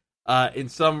it in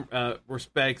some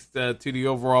respects to the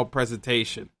overall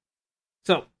presentation.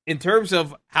 So, in terms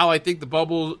of how I think the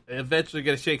bubble eventually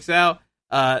going to shakes out,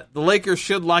 the Lakers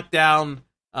should lock down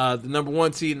the number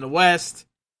 1 seed in the West.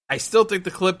 I still think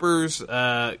the Clippers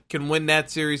can win that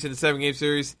series in a 7-game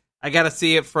series. I got to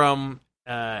see it from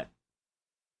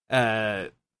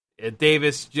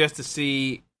Davis just to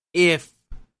see if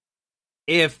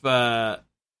LeBron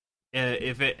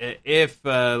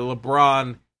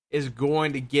is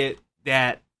going to get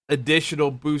that additional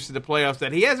boost in the playoffs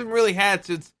that he hasn't really had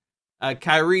since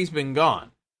Kyrie's been gone.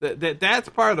 That's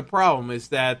part of the problem is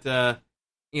that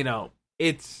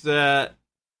it's a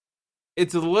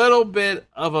little bit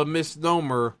of a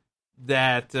misnomer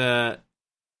that the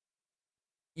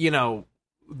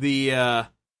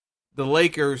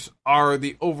Lakers are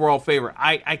the overall favorite.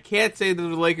 I can't say that the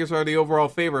Lakers are the overall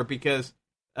favorite because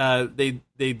they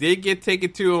did get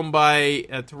taken to them by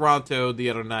Toronto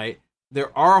the other night.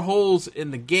 There are holes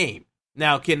in the game.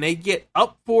 Now, can they get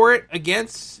up for it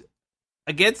against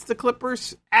the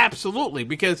Clippers? Absolutely,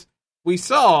 because we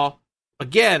saw,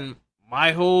 again,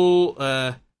 my whole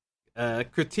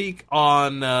critique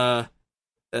on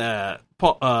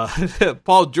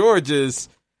Paul George's,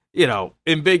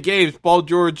 in big games, Paul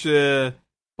George does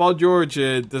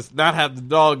not have the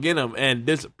dog in him and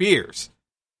disappears.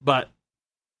 But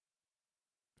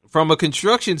from a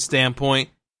construction standpoint,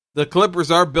 the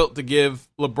Clippers are built to give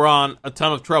LeBron a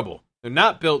ton of trouble. They're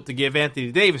not built to give Anthony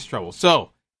Davis trouble.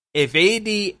 So, if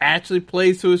AD actually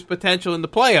plays to his potential in the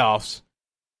playoffs,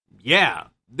 yeah,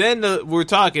 then we're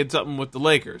talking something with the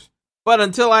Lakers. But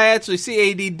until I actually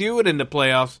see AD do it in the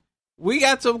playoffs, we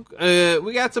got some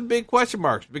big question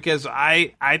marks because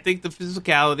I think the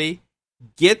physicality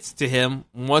gets to him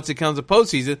once it comes to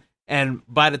postseason, and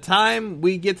by the time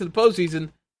we get to the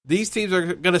postseason, these teams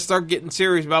are going to start getting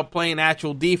serious about playing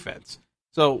actual defense.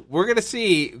 So we're going to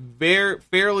see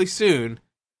fairly soon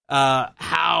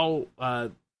how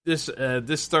this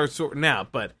starts sorting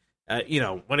out. But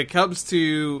when it comes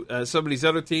to some of these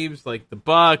other teams like the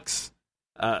Bucks,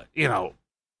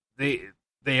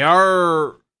 they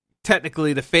are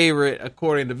technically the favorite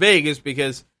according to Vegas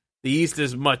because the East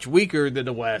is much weaker than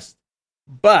the West.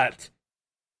 But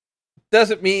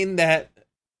doesn't mean that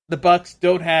the Bucks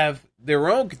don't have their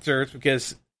own concerns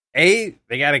because A,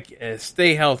 they got to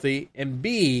stay healthy, and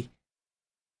B,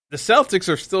 the Celtics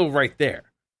are still right there.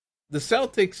 The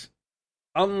Celtics,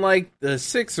 unlike the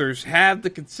Sixers, have the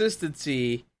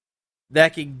consistency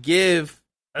that can give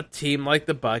a team like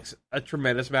the Bucks a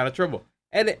tremendous amount of trouble.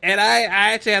 And I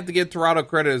actually have to give Toronto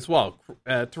credit as well.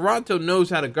 Toronto knows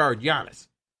how to guard Giannis.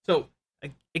 So,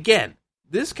 again,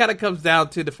 this kind of comes down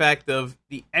to the fact of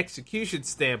the execution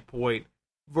standpoint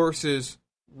versus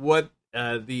what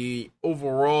the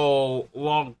overall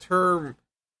long-term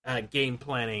game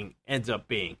planning ends up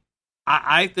being.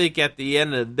 I think at the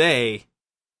end of the day,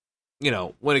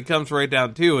 when it comes right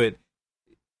down to it,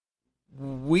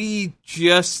 we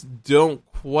just don't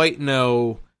quite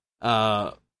know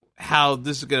how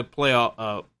this is going to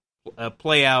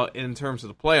play out in terms of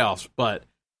the playoffs. But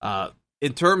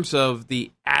in terms of the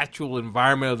actual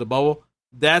environment of the bubble,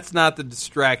 that's not the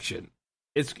distraction.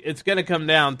 It's going to come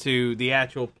down to the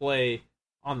actual play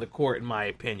on the court, in my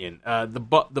opinion. The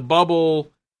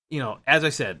bubble, as I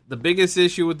said, the biggest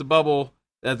issue with the bubble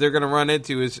that they're going to run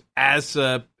into is as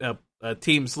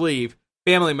teams leave,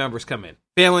 family members come in.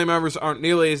 Family members aren't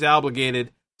nearly as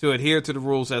obligated to adhere to the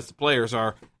rules as the players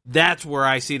are. That's where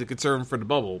I see the concern for the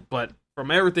bubble. But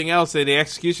from everything else, in the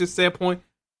execution standpoint,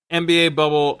 NBA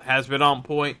bubble has been on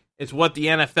point. It's what the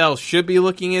NFL should be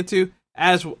looking into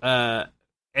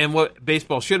and what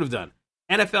baseball should have done.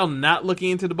 NFL not looking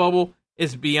into the bubble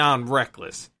is beyond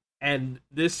reckless. And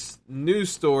this news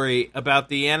story about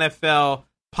the NFL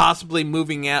possibly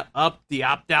moving up the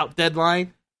opt-out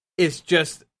deadline is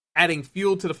just adding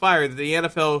fuel to the fire that the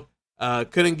NFL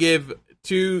couldn't give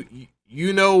to,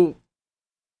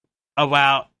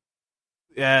 about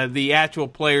the actual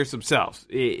players themselves.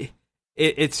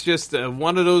 It's just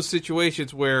one of those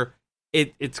situations where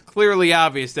it's clearly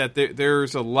obvious that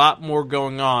there's a lot more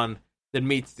going on than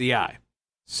meets the eye.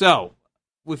 So,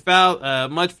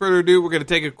 without much further ado, we're going to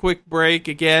take a quick break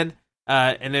again,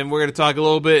 and then we're going to talk a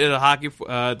little bit of hockey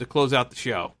to close out the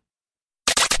show.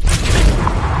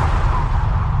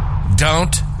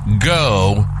 Don't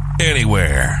go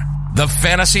anywhere. The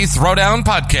Fantasy Throwdown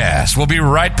Podcast will be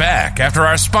right back after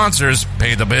our sponsors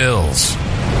pay the bills.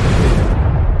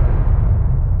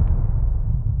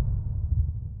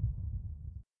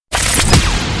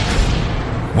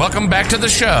 Welcome back to the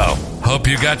show. Hope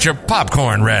you got your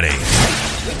popcorn ready.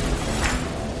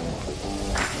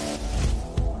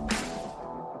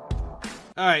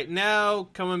 All right, now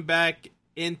coming back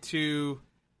into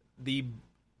the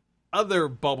other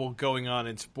bubble going on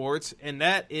in sports, and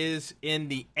that is in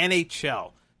the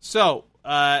NHL. So,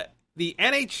 the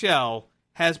NHL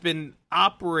has been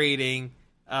operating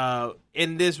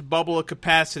in this bubble of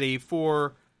capacity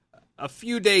for a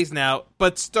few days now,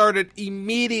 but started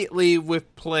immediately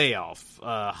with playoff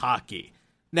hockey.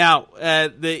 Now,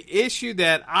 the issue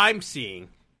that I'm seeing,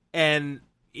 and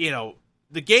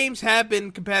the games have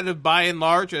been competitive by and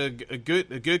large, a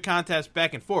good contest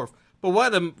back and forth. But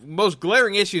one of the most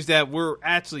glaring issues that we're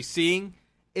actually seeing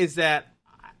is that,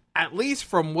 at least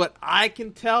from what I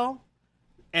can tell,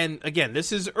 and again,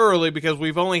 this is early because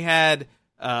we've only had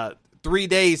 3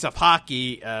 days of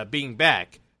hockey being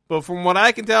back, but from what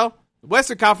I can tell, the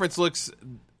Western Conference looks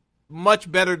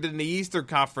much better than the Eastern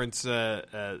Conference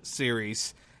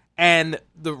series, and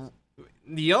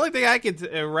the only thing I could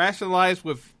rationalize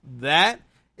with that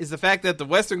is the fact that the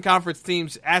Western Conference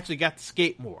teams actually got to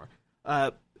skate more.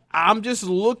 I'm just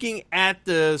looking at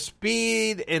the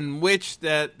speed in which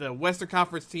the Western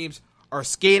Conference teams are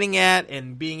skating at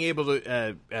and being able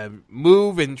to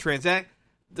move and transact.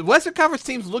 The Western Conference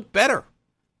teams look better,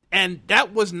 and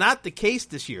that was not the case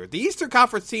this year. The Eastern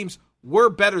Conference teams were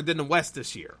better than the West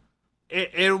this year.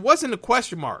 It wasn't a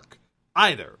question mark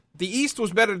either. The East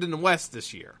was better than the West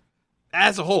this year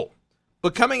as a whole.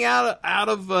 But coming out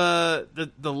of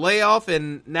the layoff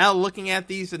and now looking at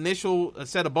these initial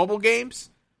set of bubble games,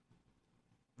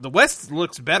 the West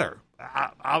looks better.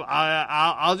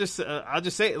 I'll just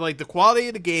say, like, the quality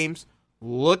of the games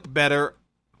look better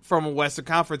from a Western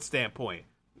Conference standpoint,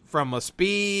 from a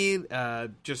speed,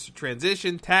 just a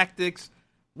transition, tactics.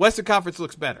 Western Conference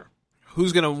looks better.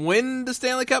 Who's going to win the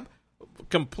Stanley Cup?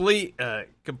 Complete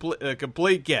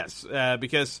guess,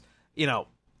 because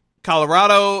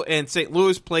Colorado and St.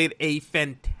 Louis played a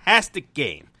fantastic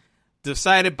game,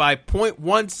 decided by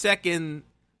 0.1 second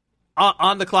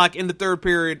on the clock in the third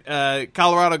period.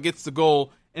 Colorado gets the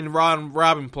goal in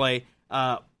round-robin play.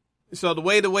 So the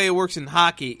way it works in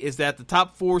hockey is that the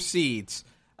top 4 seeds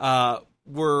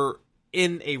were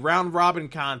in a round-robin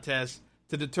contest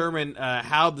to determine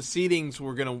how the seedings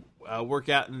were going to work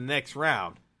out in the next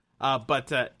round.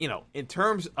 But in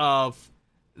terms of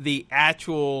the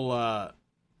actual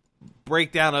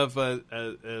breakdown of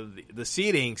the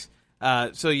seedings,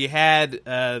 so you had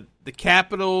the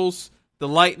Capitals, the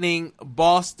Lightning,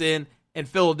 Boston, and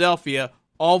Philadelphia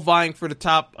all vying for the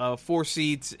top 4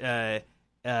 seeds in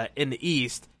the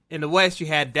East. In the West, you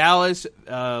had Dallas,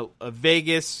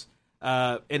 Vegas,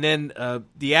 and then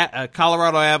the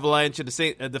Colorado Avalanche and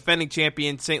the defending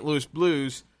champion St. Louis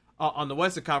Blues on the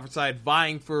Western Conference side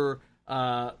vying for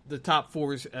the top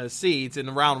 4 seeds in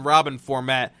the round-robin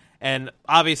format. And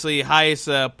obviously, highest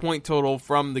point total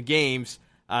from the games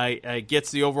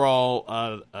gets the overall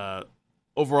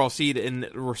seed in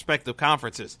respective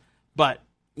conferences. But,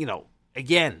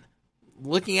 again,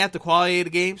 looking at the quality of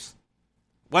the games,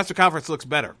 Western Conference looks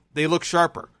better. They look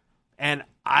sharper. And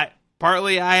I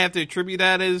have to attribute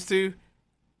that as to,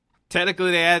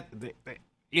 technically,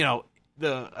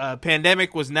 the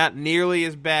pandemic was not nearly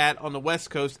as bad on the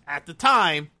West Coast at the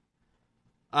time.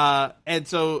 And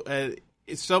so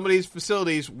some of these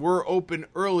facilities were open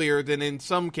earlier than in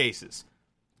some cases.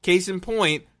 Case in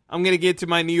point, I'm going to get to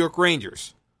my New York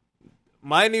Rangers.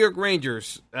 My New York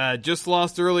Rangers just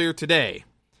lost earlier today,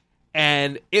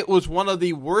 and it was one of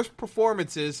the worst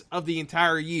performances of the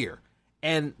entire year.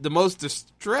 And the most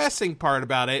distressing part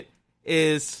about it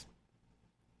is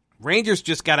Rangers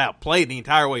just got outplayed the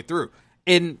entire way through.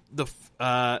 In the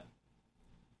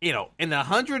in the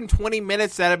 120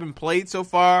 minutes that have been played so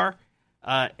far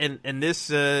in this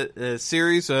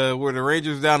series where the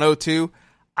Rangers are down 0-2,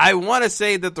 I want to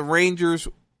say that the Rangers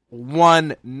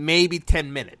won maybe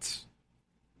 10 minutes.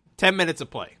 10 minutes of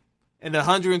play in the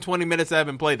 120 minutes that have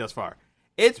been played thus far.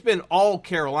 It's been all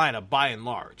Carolina by and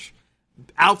large.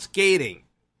 Outskating,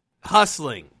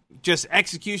 hustling, just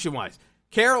execution-wise.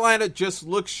 Carolina just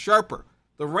looks sharper.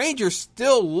 The Rangers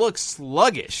still look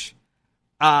sluggish.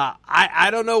 I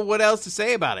don't know what else to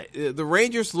say about it. The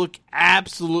Rangers look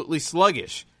absolutely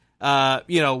sluggish.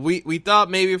 We thought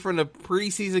maybe from the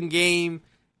preseason game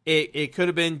it could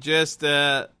have been just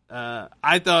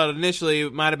I thought initially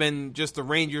it might have been just the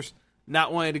Rangers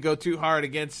not wanting to go too hard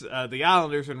against the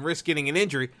Islanders and risk getting an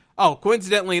injury. Oh,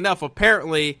 coincidentally enough,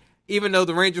 apparently, even though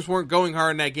the Rangers weren't going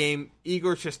hard in that game,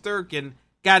 Igor Shesterkin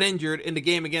got injured in the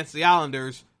game against the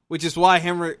Islanders, which is why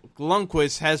Henrik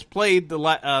Lundqvist has played the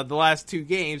last 2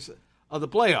 games of the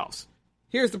playoffs.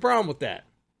 Here's the problem with that.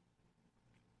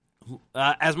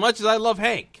 As much as I love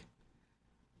Hank,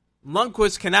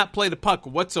 Lundqvist cannot play the puck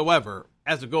whatsoever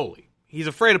as a goalie. He's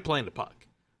afraid of playing the puck.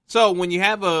 So when you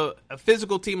have a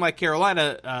physical team like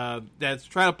Carolina that's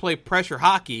trying to play pressure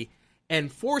hockey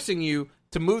and forcing you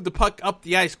to move the puck up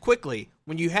the ice quickly,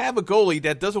 when you have a goalie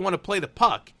that doesn't want to play the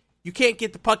puck, you can't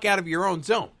get the puck out of your own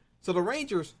zone. So the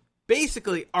Rangers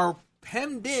basically are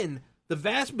hemmed in the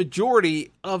vast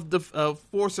majority of the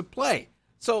force of play.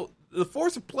 So the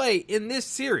force of play in this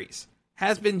series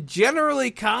has been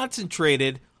generally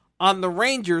concentrated on the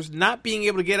Rangers not being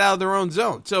able to get out of their own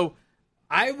zone. So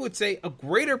I would say a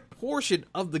greater portion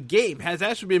of the game has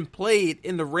actually been played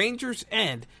in the Rangers'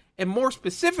 end, and more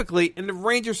specifically in the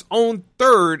Rangers' own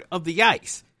third of the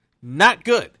ice. Not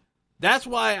good. That's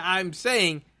why I'm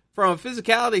saying, from a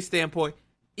physicality standpoint,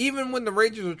 even when the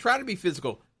Rangers are trying to be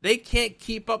physical, they can't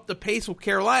keep up the pace with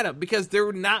Carolina because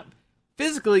they're not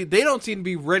physically, they don't seem to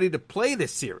be ready to play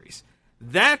this series.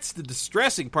 That's the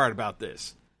distressing part about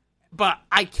this. But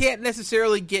I can't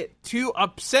necessarily get too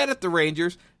upset at the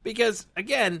Rangers because,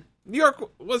 again, New York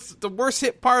was the worst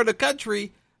hit part of the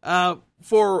country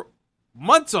for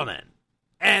months on end.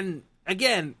 And,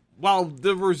 again, while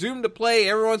they resumed to play,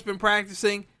 everyone's been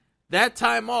practicing, that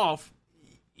time off,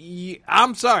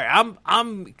 I'm sorry,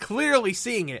 I'm clearly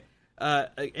seeing it.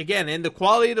 Again, in the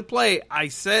quality of the play, I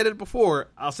said it before,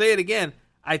 I'll say it again,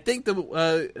 I think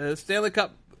the Stanley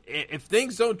Cup, if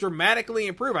things don't dramatically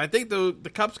improve, I think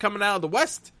the Cup's coming out of the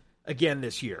West again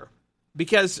this year.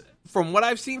 Because from what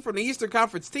I've seen from the Eastern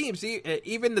Conference teams,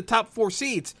 even the top 4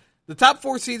 seeds in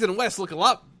the West look a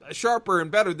lot sharper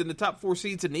and better than the top 4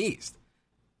 seeds in the East.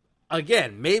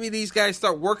 Again, maybe these guys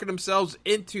start working themselves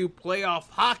into playoff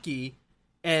hockey,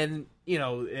 and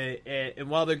and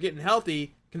while they're getting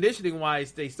healthy,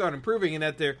 conditioning-wise, they start improving, and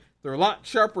that they're a lot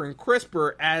sharper and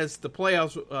crisper as the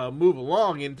playoffs move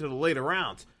along into the later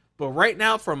rounds. But right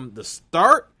now, from the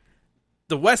start,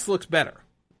 the West looks better.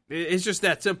 It's just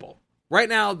that simple. Right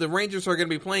now, the Rangers are going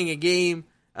to be playing a game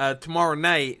tomorrow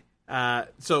night,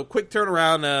 so quick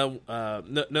turnaround,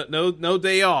 no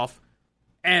day off,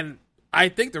 and I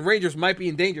think the Rangers might be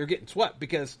in danger of getting swept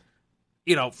because,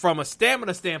 from a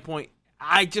stamina standpoint,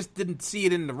 I just didn't see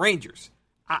it in the Rangers.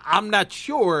 I'm not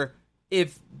sure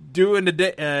if doing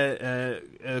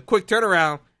the quick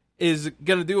turnaround is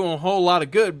going to do a whole lot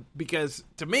of good because,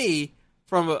 to me,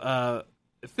 from a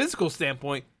physical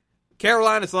standpoint,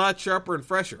 Carolina's a lot sharper and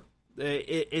fresher.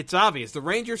 It's obvious. The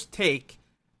Rangers take,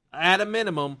 at a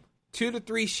minimum, 2 to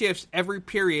 3 shifts every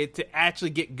period to actually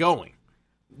get going.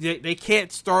 They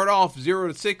can't start off 0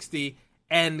 to 60,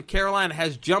 and Carolina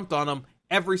has jumped on them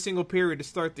every single period to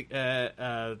start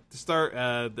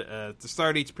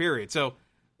each period. So,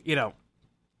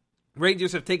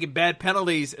 Rangers have taken bad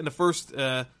penalties in the first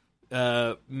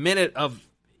minute of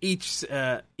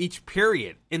each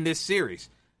period in this series.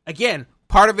 Again,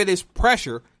 part of it is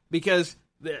pressure because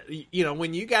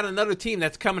when you got another team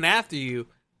that's coming after you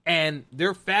and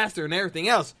they're faster and everything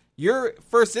else, your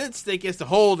first instinct is to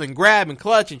hold and grab and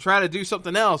clutch and try to do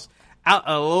something else out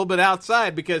a little bit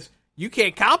outside because you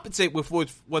can't compensate with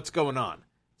what's going on.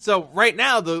 So right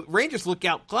now, the Rangers look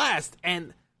outclassed,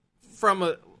 and from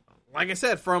a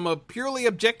purely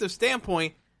objective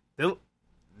standpoint,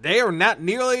 they are not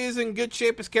nearly as in good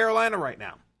shape as Carolina right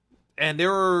now. and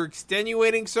there were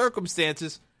extenuating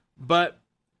circumstances, but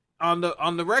on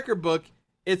the record book,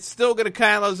 it's still going to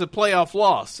count as a playoff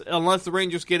loss unless the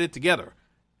Rangers get it together.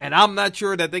 And I'm not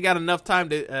sure that they got enough time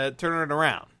to turn it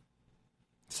around.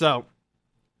 So,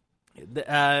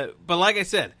 but like I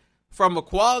said, from a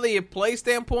quality of play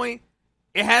standpoint,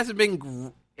 it hasn't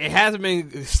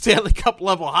been Stanley Cup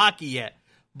level hockey yet.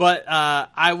 But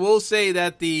I will say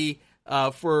that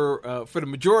for the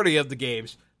majority of the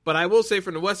games, but I will say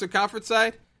from the Western Conference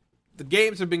side, the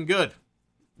games have been good.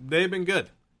 They've been good.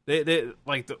 They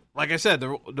like I said,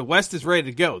 the West is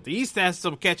ready to go. The East has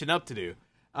some catching up to do.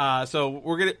 So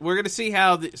we're gonna see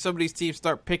how some of these teams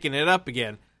start picking it up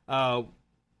again.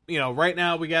 Right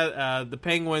now we got the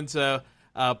Penguins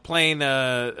playing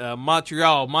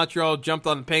Montreal. Montreal jumped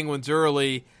on the Penguins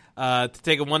early to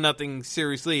take a 1-0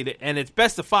 series lead, and it's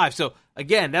best of 5. So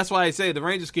again, that's why I say the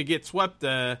Rangers could get swept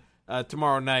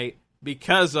tomorrow night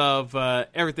because of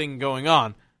everything going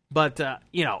on. But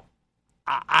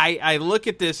I look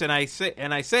at this and I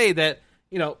say that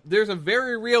there's a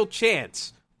very real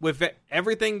chance with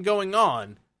everything going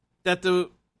on that the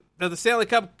Stanley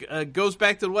Cup goes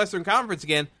back to the Western Conference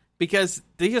again, because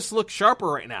they just look sharper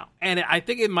right now. And I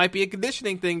think it might be a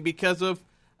conditioning thing because of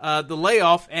the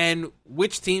layoff and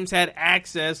which teams had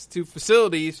access to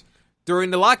facilities during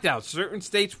the lockdown. Certain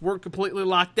states weren't completely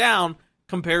locked down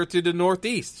compared to the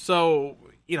Northeast. So,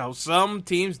 some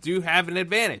teams do have an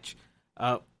advantage.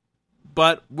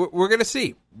 But we're going to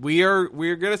see. We're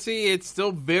going to see. It's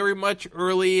still very much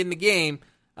early in the game.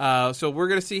 So we're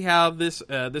going to see how this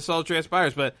all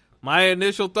transpires. But my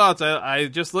initial thoughts, I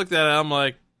just looked at it. I'm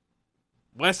like,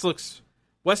 West looks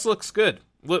good.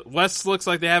 West looks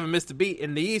like they haven't missed a beat.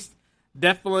 In the East,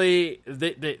 definitely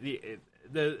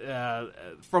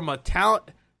from a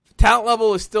talent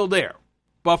level is still there,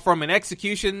 but from an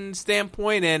execution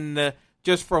standpoint and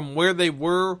just from where they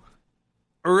were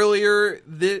earlier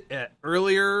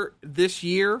this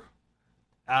year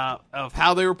of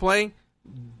how they were playing,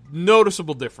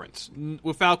 noticeable difference,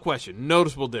 without question,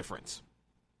 noticeable difference.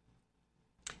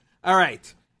 All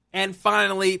right. And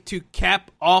finally, to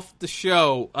cap off the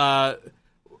show,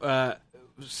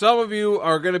 some of you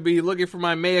are going to be looking for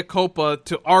my mea culpa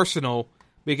to Arsenal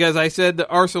because I said that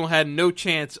Arsenal had no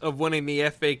chance of winning the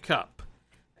FA Cup.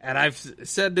 And I've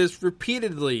said this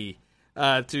repeatedly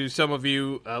to some of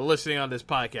you listening on this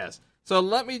podcast. So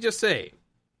let me just say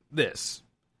this.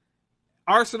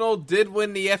 Arsenal did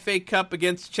win the FA Cup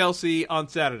against Chelsea on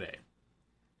Saturday.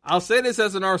 I'll say this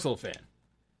as an Arsenal fan.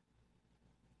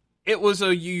 It was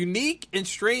a unique and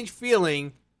strange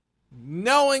feeling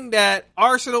knowing that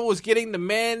Arsenal was getting the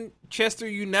Manchester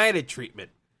United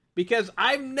treatment, because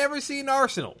I've never seen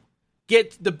Arsenal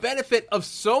get the benefit of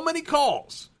so many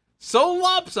calls, so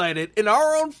lopsided in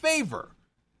our own favor,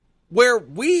 where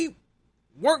we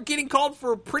weren't getting called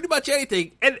for pretty much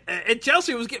anything, and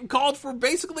Chelsea was getting called for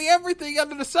basically everything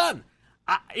under the sun.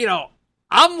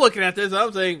 I'm looking at this and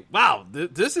I'm saying, wow,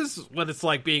 this is what it's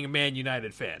like being a Man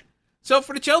United fan. So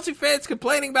for the Chelsea fans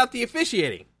complaining about the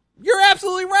officiating, you're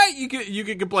absolutely right. You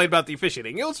could complain about the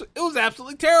officiating. It was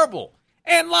absolutely terrible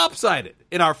and lopsided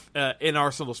in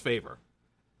Arsenal's favor.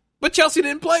 But Chelsea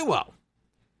didn't play well.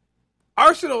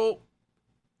 Arsenal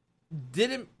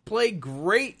didn't play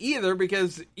great either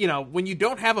because, when you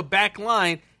don't have a back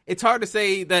line, it's hard to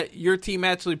say that your team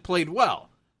actually played well.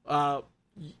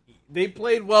 They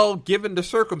played well given the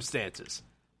circumstances.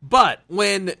 But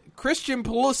when Christian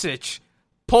Pulisic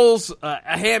pulls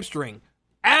a hamstring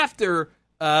after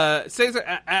Cesar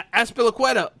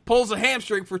Azpilicueta pulls a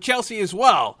hamstring for Chelsea as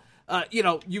well,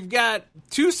 you've got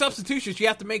two substitutions you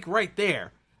have to make right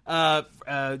there.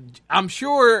 I'm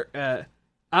sure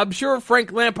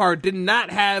Frank Lampard did not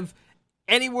have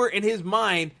anywhere in his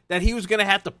mind that he was going to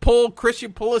have to pull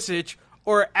Christian Pulisic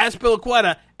or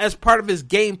Azpilicueta as part of his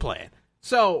game plan.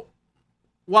 So,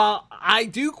 while I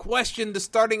do question the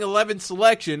starting 11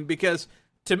 selection, because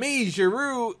to me,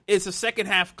 Giroud is a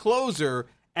second-half closer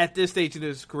at this stage of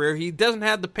his career. He doesn't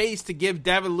have the pace to give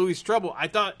David Luiz trouble. I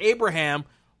thought Abraham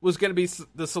was going to be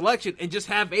the selection and just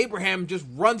have Abraham just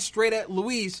run straight at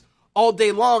Luiz all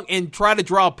day long and try to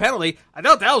draw a penalty. I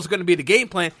thought that was going to be the game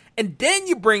plan. And then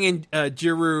you bring in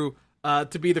Giroud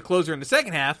to be the closer in the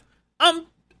second half. I'm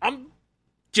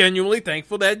genuinely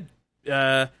thankful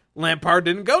that Lampard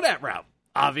didn't go that route.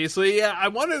 Obviously, I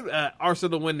wanted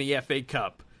Arsenal to win the FA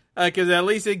Cup because at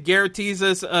least it guarantees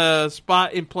us a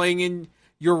spot in playing in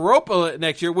Europa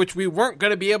next year, which we weren't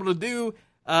going to be able to do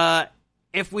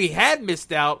if we had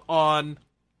missed out on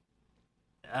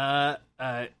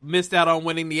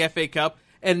winning the FA Cup.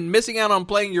 And missing out on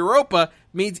playing Europa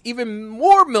means even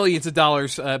more millions of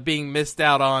dollars being missed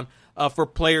out on for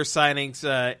player signings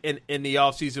in the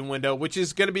offseason window, which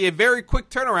is going to be a very quick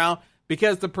turnaround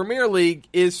because the Premier League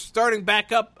is starting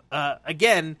back up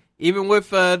again, even with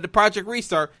the Project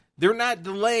Restart. They're not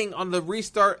delaying on the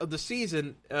restart of the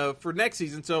season for next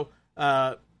season. So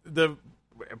the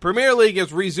Premier League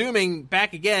is resuming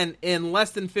back again in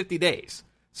less than 50 days.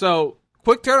 So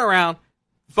quick turnaround.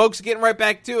 Folks getting right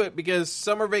back to it because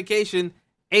summer vacation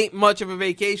ain't much of a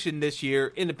vacation this year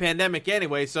in the pandemic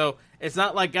anyway. So it's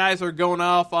not like guys are going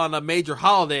off on a major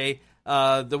holiday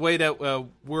the way that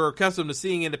we're accustomed to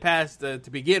seeing in the past to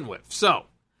begin with. So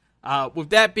with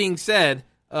that being said,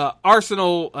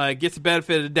 Arsenal gets the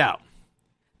benefit of the doubt.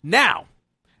 Now,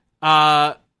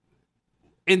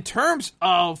 in terms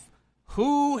of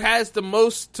who has the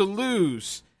most to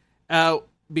lose,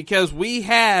 because we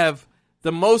have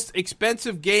the most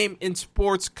expensive game in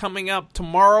sports coming up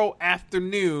tomorrow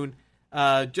afternoon.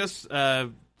 I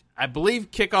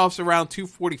believe kickoff's around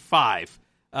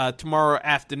 2:45 tomorrow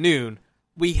afternoon.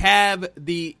 We have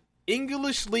the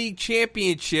English League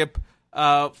Championship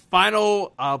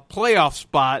final playoff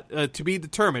spot to be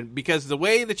determined because the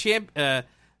way the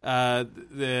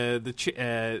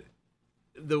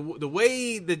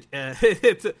way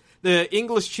the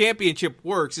English Championship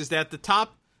works is that the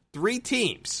top 3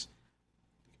 teams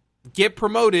get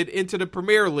promoted into the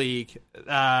Premier League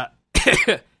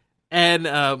and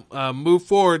move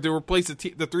forward to replace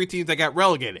the 3 teams that got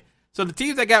relegated. So the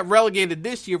teams that got relegated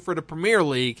this year for the Premier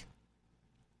League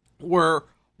were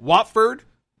Watford,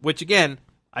 which again,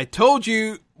 I told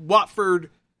you Watford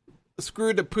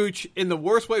screwed the pooch in the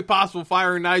worst way possible,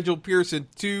 firing Nigel Pearson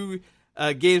 2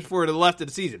 games before the left of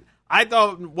the season. I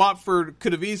thought Watford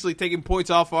could have easily taken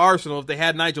points off of Arsenal if they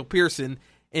had Nigel Pearson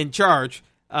in charge.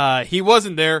 He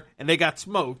wasn't there, and they got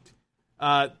smoked.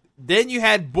 Then you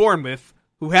had Bournemouth,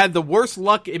 who had the worst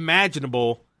luck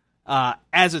imaginable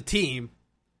as a team,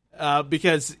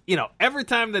 because every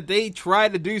time that they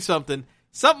tried to do something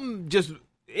just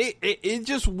it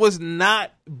just was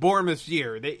not Bournemouth's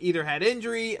year. They either had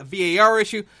injury, a VAR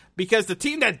issue, because the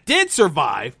team that did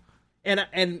survive,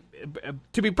 and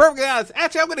to be perfectly honest,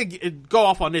 actually I'm going to go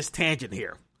off on this tangent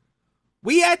here.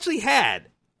 We actually had.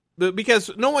 Because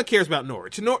no one cares about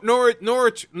Norwich.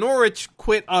 Norwich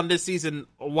quit on this season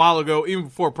a while ago, even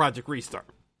before Project Restart.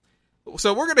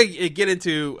 So we're going to get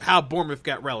into how Bournemouth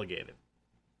got relegated.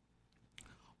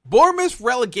 Bournemouth's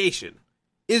relegation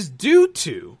is due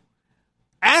to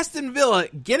Aston Villa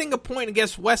getting a point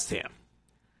against West Ham.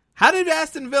 How did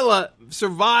Aston Villa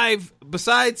survive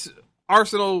besides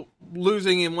Arsenal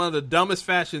losing in one of the dumbest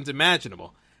fashions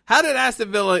imaginable? How did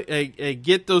Aston Villa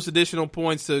get those additional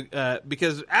points?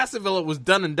 Because Aston Villa was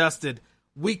done and dusted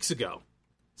weeks ago.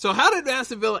 So how did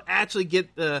Aston Villa actually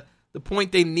get the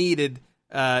point they needed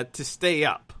to stay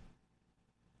up?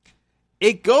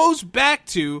 It goes back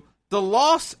to the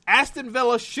loss Aston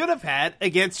Villa should have had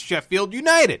against Sheffield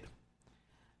United.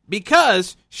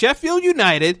 Because Sheffield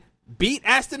United beat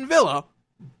Aston Villa,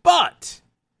 but...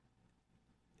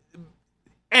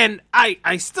 And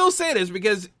I still say this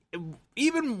because...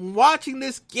 Even watching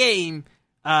this game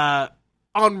on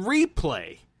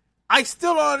replay, I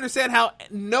still don't understand how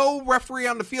no referee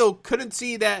on the field couldn't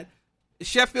see that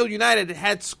Sheffield United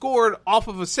had scored off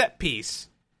of a set piece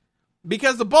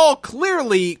because the ball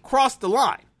clearly crossed the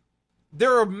line.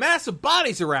 There are massive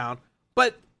bodies around,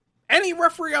 but any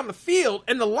referee on the field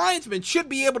and the linesman should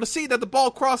be able to see that the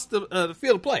ball crossed the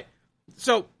field of play.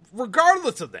 So,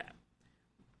 regardless of that,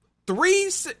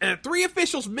 three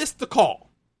officials missed the call.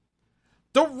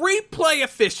 The replay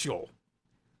official,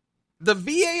 the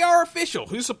VAR official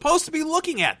who's supposed to be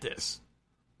looking at this,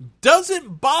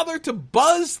 doesn't bother to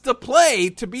buzz the play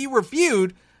to be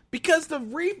reviewed because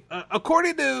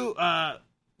according to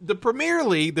the Premier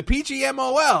League, the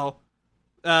PGMOL,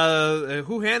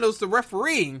 who handles the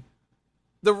refereeing,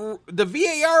 the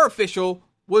VAR official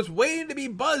was waiting to be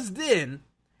buzzed in,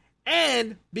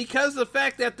 and because of the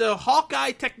fact that the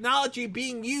Hawkeye technology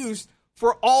being used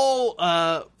for all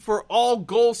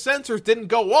goal sensors didn't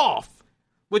go off,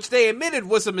 which they admitted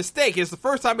was a mistake. It's the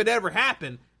first time it ever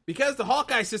happened. Because the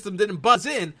Hawkeye system didn't buzz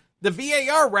in, the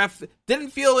VAR ref didn't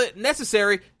feel it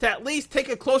necessary to at least take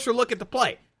a closer look at the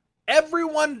play.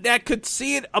 Everyone that could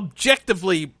see it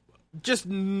objectively, just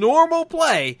normal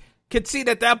play, could see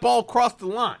that ball crossed the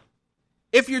line.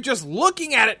 If you're just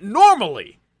looking at it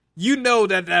normally, you know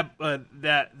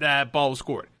that ball was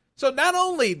scored. So not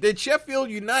only did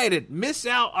Sheffield United miss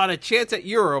out on a chance at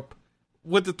Europe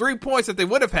with the 3 points that they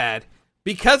would have had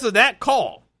because of that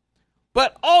call,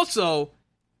 but also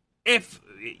if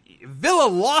Villa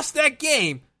lost that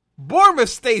game, Bournemouth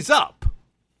stays up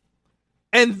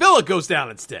and Villa goes down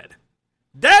instead.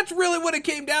 That's really what it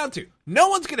came down to. No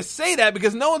one's going to say that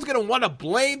because no one's going to want to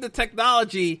blame the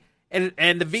technology and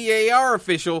the VAR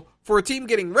official for a team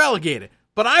getting relegated.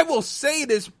 But I will say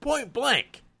this point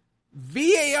blank.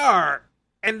 VAR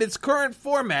and its current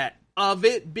format of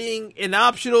it being an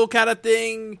optional kind of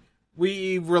thing,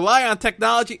 we rely on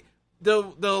technology. The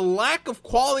lack of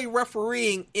quality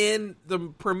refereeing in the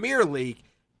Premier League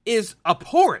is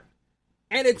abhorrent.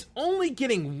 And it's only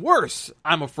getting worse,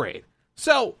 I'm afraid.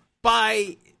 So,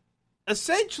 by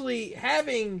essentially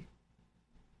having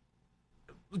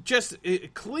just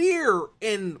clear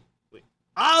and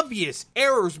obvious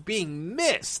errors being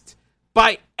missed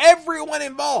by everyone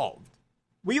involved,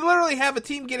 we literally have a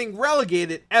team getting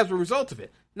relegated as a result of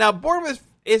it. Now, Bournemouth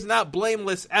is not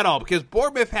blameless at all because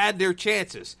Bournemouth had their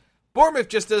chances. Bournemouth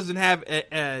just doesn't have,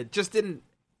 just didn't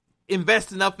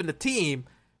invest enough in the team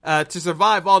to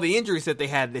survive all the injuries that they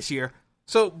had this year.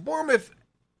 So Bournemouth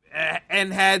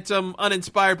and had some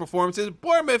uninspired performances.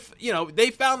 Bournemouth, they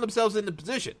found themselves in the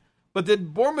position. But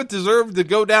did Bournemouth deserve to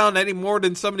go down any more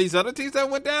than some of these other teams that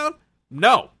went down?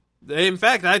 No. In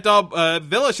fact, I thought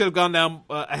Villa should have gone down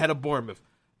ahead of Bournemouth.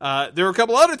 There were a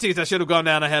couple other teams that should have gone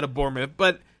down ahead of Bournemouth.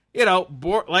 But,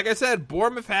 like I said,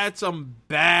 Bournemouth had some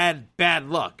bad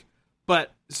luck.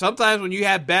 But sometimes when you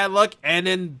have bad luck and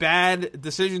then bad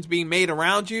decisions being made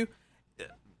around you,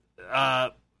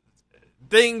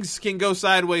 things can go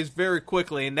sideways very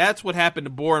quickly, and that's what happened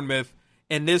to Bournemouth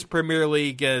in this Premier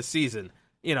League season.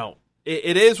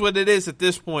 It is what it is at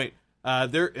this point.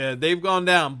 They've gone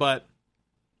down, but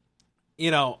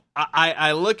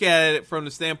I look at it from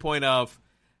the standpoint of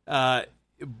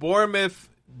Bournemouth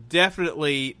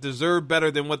definitely deserved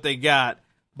better than what they got,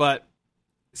 but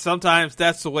sometimes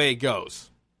that's the way it goes.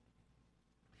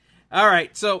 All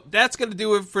right, so that's going to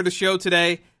do it for the show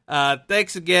today.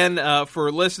 Thanks again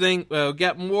for listening. We'll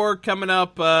get more coming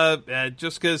up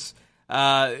just because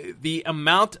the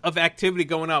amount of activity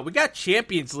going on. We got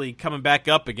Champions League coming back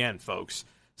up again, folks.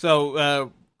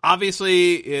 So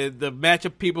obviously the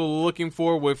matchup people are looking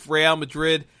for with Real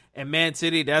Madrid and Man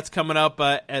City, that's coming up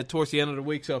towards the end of the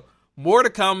week. So more to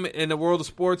come in the world of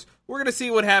sports. We're going to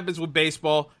see what happens with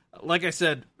baseball. Like I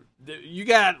said, you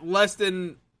got less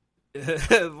than a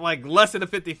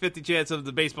 50-50 chance of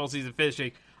the baseball season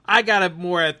finishing. I got it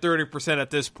more at 30% at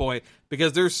this point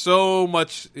because there's so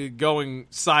much going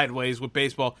sideways with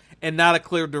baseball and not a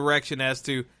clear direction as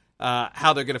to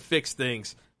how they're going to fix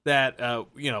things. That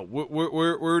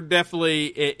we're definitely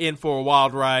in for a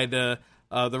wild ride the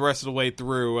rest of the way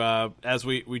through as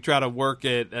we try to work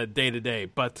it day to day.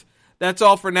 But that's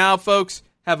all for now, folks.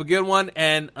 Have a good one,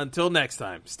 and until next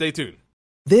time, stay tuned.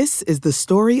 This is the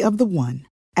story of the one.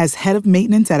 As head of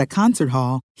maintenance at a concert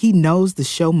hall, he knows the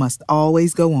show must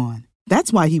always go on.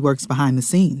 That's why he works behind the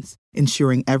scenes,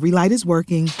 ensuring every light is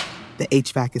working, the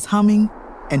HVAC is humming,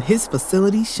 and his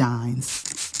facility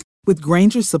shines. With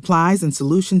Grainger's supplies and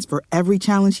solutions for every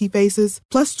challenge he faces,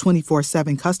 plus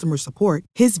 24/7 customer support,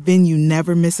 his venue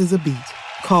never misses a beat.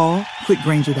 Call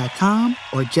quickgrainger.com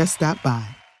or just stop by.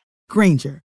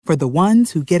 Grainger, for the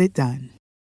ones who get it done.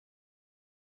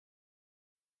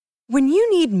 When you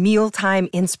need mealtime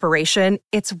inspiration,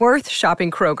 it's worth shopping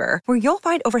Kroger, where you'll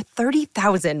find over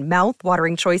 30,000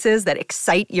 mouth-watering choices that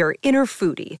excite your inner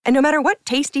foodie. And no matter what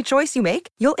tasty choice you make,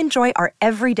 you'll enjoy our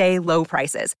everyday low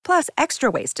prices, plus extra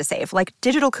ways to save, like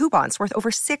digital coupons worth over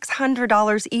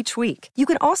 $600 each week. You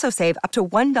can also save up to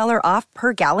 $1 off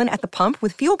per gallon at the pump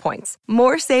with fuel points.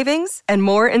 More savings and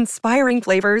more inspiring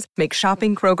flavors make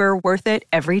shopping Kroger worth it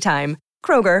every time.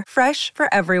 Kroger, fresh for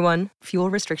everyone. Fuel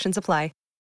restrictions apply.